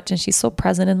so much. And she's so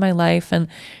present in my life. And,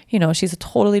 she's a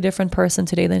totally different person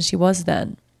today than she was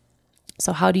then.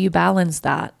 So how do you balance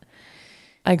that?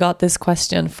 I got this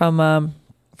question from a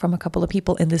couple of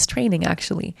people in this training,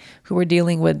 actually, who were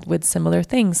dealing with similar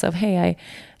things of, hey,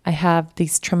 I have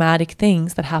these traumatic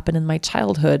things that happened in my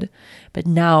childhood, but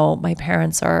now my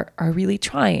parents are really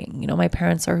trying. My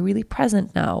parents are really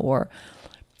present now, or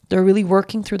they're really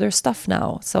working through their stuff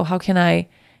now. So how can I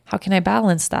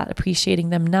balance that, appreciating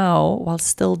them now while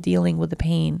still dealing with the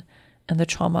pain and the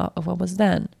trauma of what was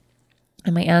then?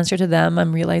 And my answer to them,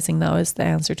 I'm realizing now, is the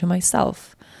answer to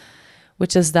myself,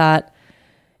 which is that,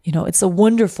 it's a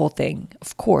wonderful thing,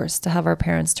 of course, to have our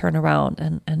parents turn around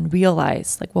and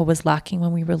realize like what was lacking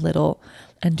when we were little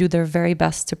and do their very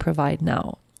best to provide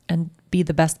now and be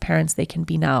the best parents they can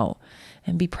be now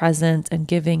and be present and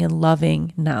giving and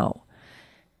loving now.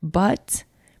 But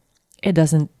it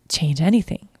doesn't change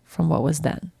anything from what was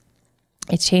then.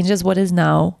 It changes what is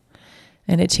now,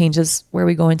 and it changes where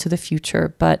we go into the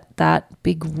future. But that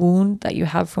big wound that you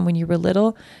have from when you were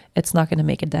little, it's not going to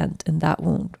make a dent in that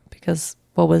wound, because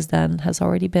what was then has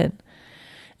already been.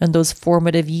 And those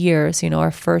formative years,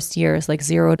 our first years, like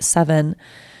 0 to 7,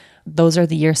 those are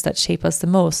the years that shape us the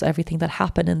most. Everything that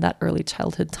happened in that early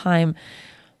childhood time,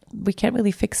 we can't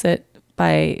really fix it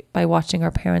by watching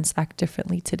our parents act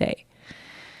differently today.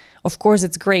 Of course,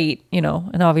 it's great,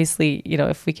 and obviously,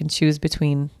 if we can choose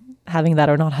between having that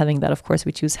or not having that, of course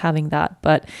we choose having that.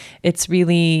 But it's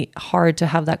really hard to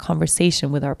have that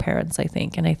conversation with our parents, I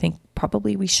think. And I think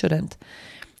probably we shouldn't,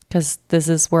 because this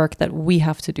is work that we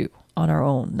have to do on our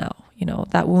own now.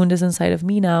 That wound is inside of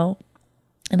me now,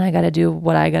 and I got to do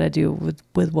what I got to do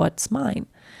with what's mine.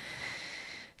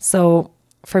 So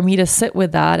for me to sit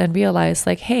with that and realize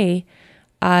like, hey,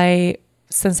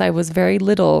 since I was very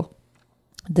little,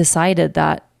 decided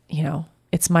that,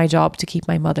 it's my job to keep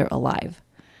my mother alive.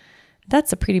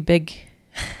 That's a pretty big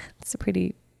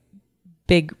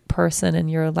person in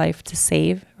your life to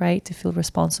save, right? To feel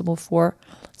responsible for.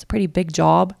 It's a pretty big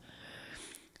job,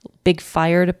 big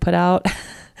fire to put out,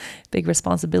 big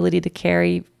responsibility to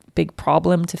carry, big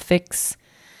problem to fix,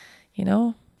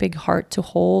 big heart to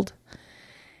hold.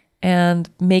 And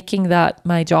making that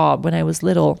my job when I was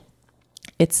little,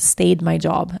 it's stayed my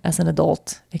job as an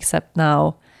adult, except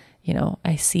now,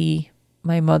 I see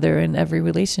my mother in every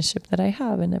relationship that I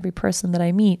have and every person that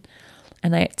I meet.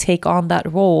 And I take on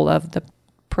that role of the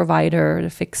provider, the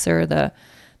fixer, the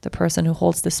person who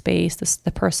holds the space,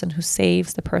 the person who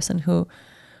saves, the person who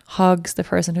hugs, the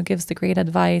person who gives the great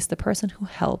advice, the person who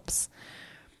helps,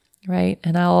 right?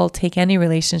 And I'll take any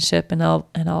relationship and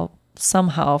I'll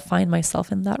somehow find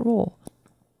myself in that role.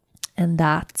 And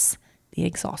that's the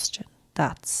exhaustion.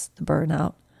 That's the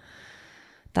burnout.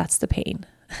 That's the pain.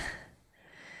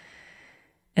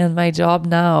 And my job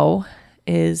now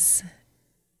is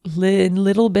in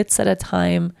little bits at a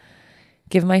time,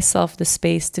 give myself the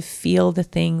space to feel the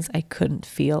things I couldn't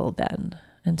feel then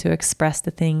and to express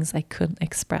the things I couldn't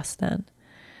express then.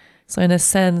 So in a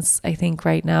sense, I think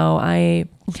right now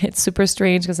it's super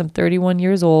strange because I'm 31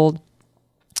 years old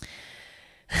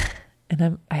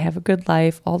and I have a good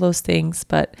life, all those things,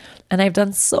 and I've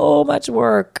done so much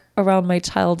work around my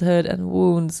childhood and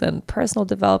wounds and personal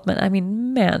development. I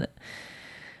mean, man,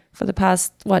 for the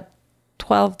past,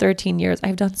 12, 13 years,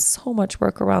 I've done so much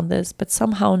work around this, but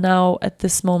somehow now at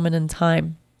this moment in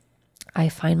time, I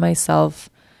find myself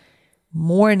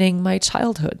mourning my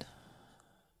childhood,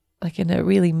 like in a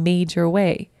really major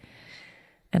way.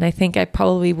 And I think I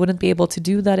probably wouldn't be able to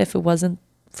do that if it wasn't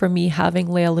for me having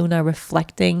Lea Luna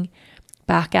reflecting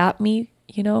back at me,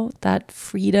 that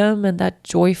freedom and that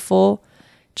joyful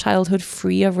childhood,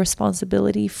 free of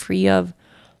responsibility, free of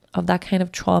that kind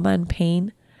of trauma and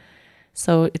pain.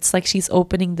 So it's like she's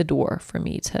opening the door for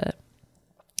me to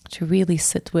really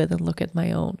sit with and look at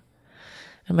my own.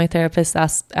 And my therapist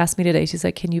asked me today, she's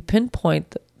like, can you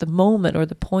pinpoint the moment or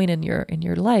the point in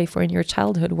your life or in your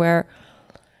childhood where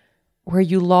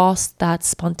you lost that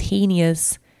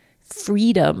spontaneous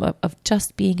freedom of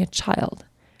just being a child,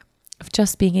 of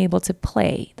just being able to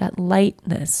play, that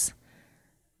lightness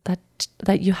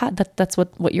that you had, that's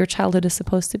what your childhood is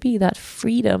supposed to be, that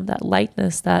freedom, that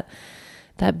lightness, that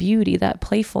beauty, that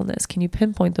playfulness. Can you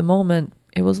pinpoint the moment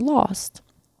it was lost?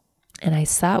 And I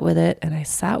sat with it and I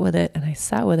sat with it and I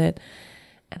sat with it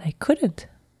and I couldn't.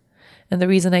 And the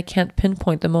reason I can't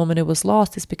pinpoint the moment it was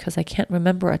lost is because I can't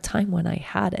remember a time when I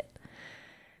had it.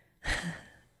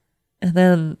 And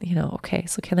then, okay,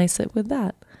 so can I sit with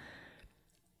that?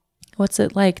 What's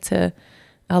it like to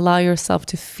allow yourself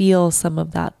to feel some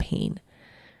of that pain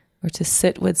or to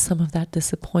sit with some of that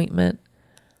disappointment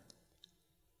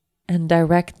and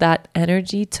direct that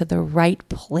energy to the right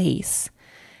place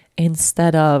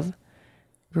instead of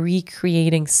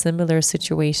recreating similar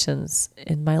situations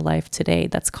in my life today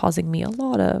that's causing me a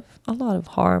lot of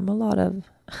harm, a lot of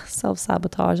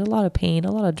self-sabotage, a lot of pain,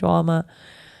 a lot of drama.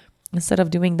 Instead of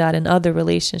doing that in other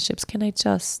relationships, can I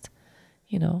just,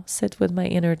 sit with my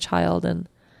inner child and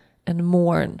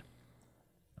mourn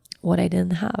what I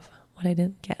didn't have, what I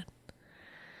didn't get?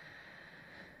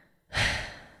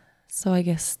 So I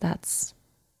guess that's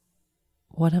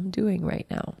what I'm doing right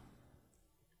now.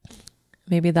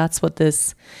 Maybe that's what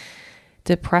this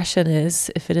depression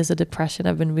is. If it is a depression,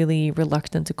 I've been really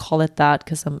reluctant to call it that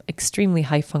because I'm extremely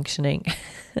high functioning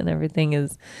and everything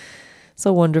is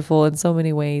so wonderful in so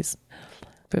many ways.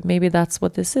 But maybe that's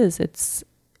what this is. It's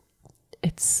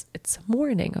a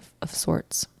mourning of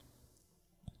sorts.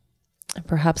 And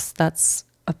perhaps that's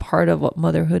a part of what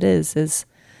motherhood is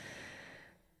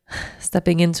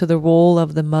stepping into the role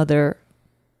of the mother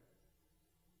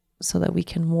so that we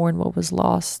can mourn what was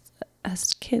lost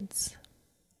as kids.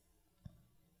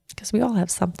 Because we all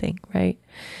have something, right?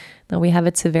 Now we have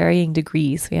it to varying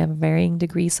degrees. We have varying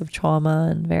degrees of trauma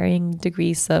and varying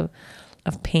degrees of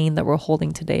pain that we're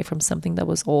holding today from something that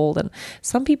was old. And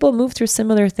some people move through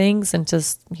similar things in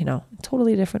just,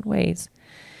 totally different ways.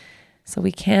 So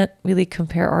we can't really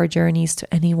compare our journeys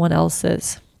to anyone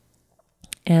else's.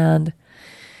 And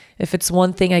if it's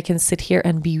one thing I can sit here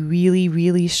and be really,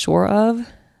 really sure of,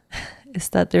 is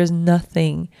that there's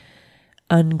nothing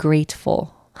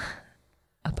ungrateful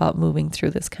about moving through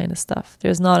this kind of stuff.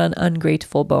 There's not an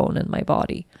ungrateful bone in my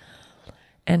body.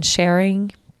 And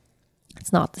sharing,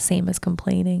 it's not the same as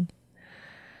complaining.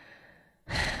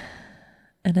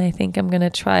 And I think I'm going to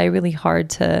try really hard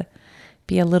to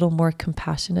be a little more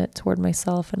compassionate toward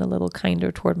myself and a little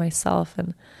kinder toward myself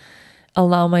and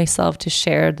allow myself to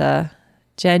share the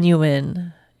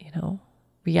genuine,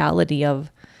 reality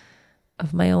of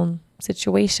my own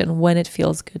situation when it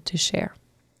feels good to share.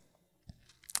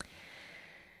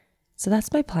 So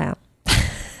that's my plan.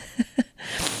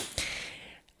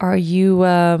 Are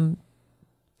you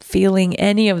feeling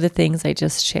any of the things I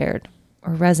just shared,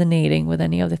 or resonating with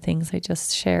any of the things I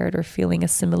just shared, or feeling a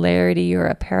similarity or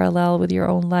a parallel with your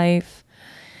own life?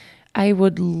 I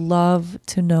would love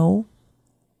to know.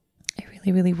 I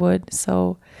really, really would.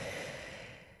 So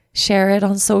share it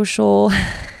on social.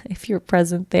 If you're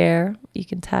present there, you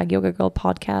can tag Yoga Girl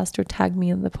Podcast or tag me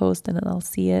in the post and then I'll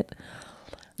see it.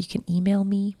 You can email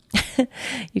me.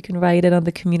 You can write it on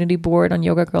the community board on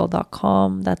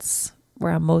yogagirl.com. That's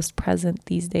where I'm most present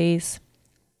these days.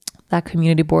 That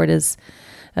community board is,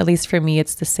 at least for me,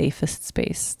 it's the safest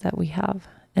space that we have.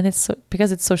 And it's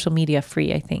because it's social media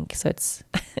free, I think. So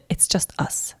it's just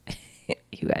us,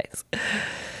 you guys.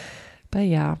 But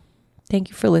yeah, thank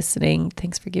you for listening.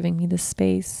 Thanks for giving me this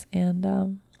space. And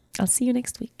I'll see you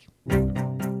next week.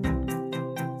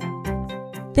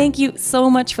 Thank you so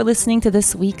much for listening to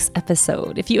this week's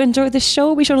episode. If you enjoyed the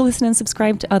show, be sure to listen and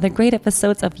subscribe to other great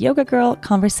episodes of Yoga Girl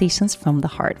Conversations from the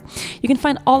Heart. You can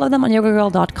find all of them on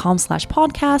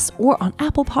yogagirl.com/podcast or on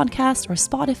Apple Podcasts or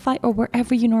Spotify or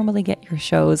wherever you normally get your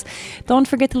shows. Don't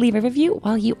forget to leave a review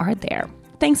while you are there.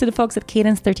 Thanks to the folks at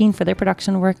Cadence 13 for their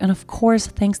production work. And of course,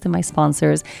 thanks to my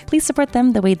sponsors. Please support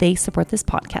them the way they support this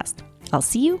podcast. I'll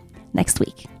see you next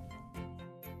week.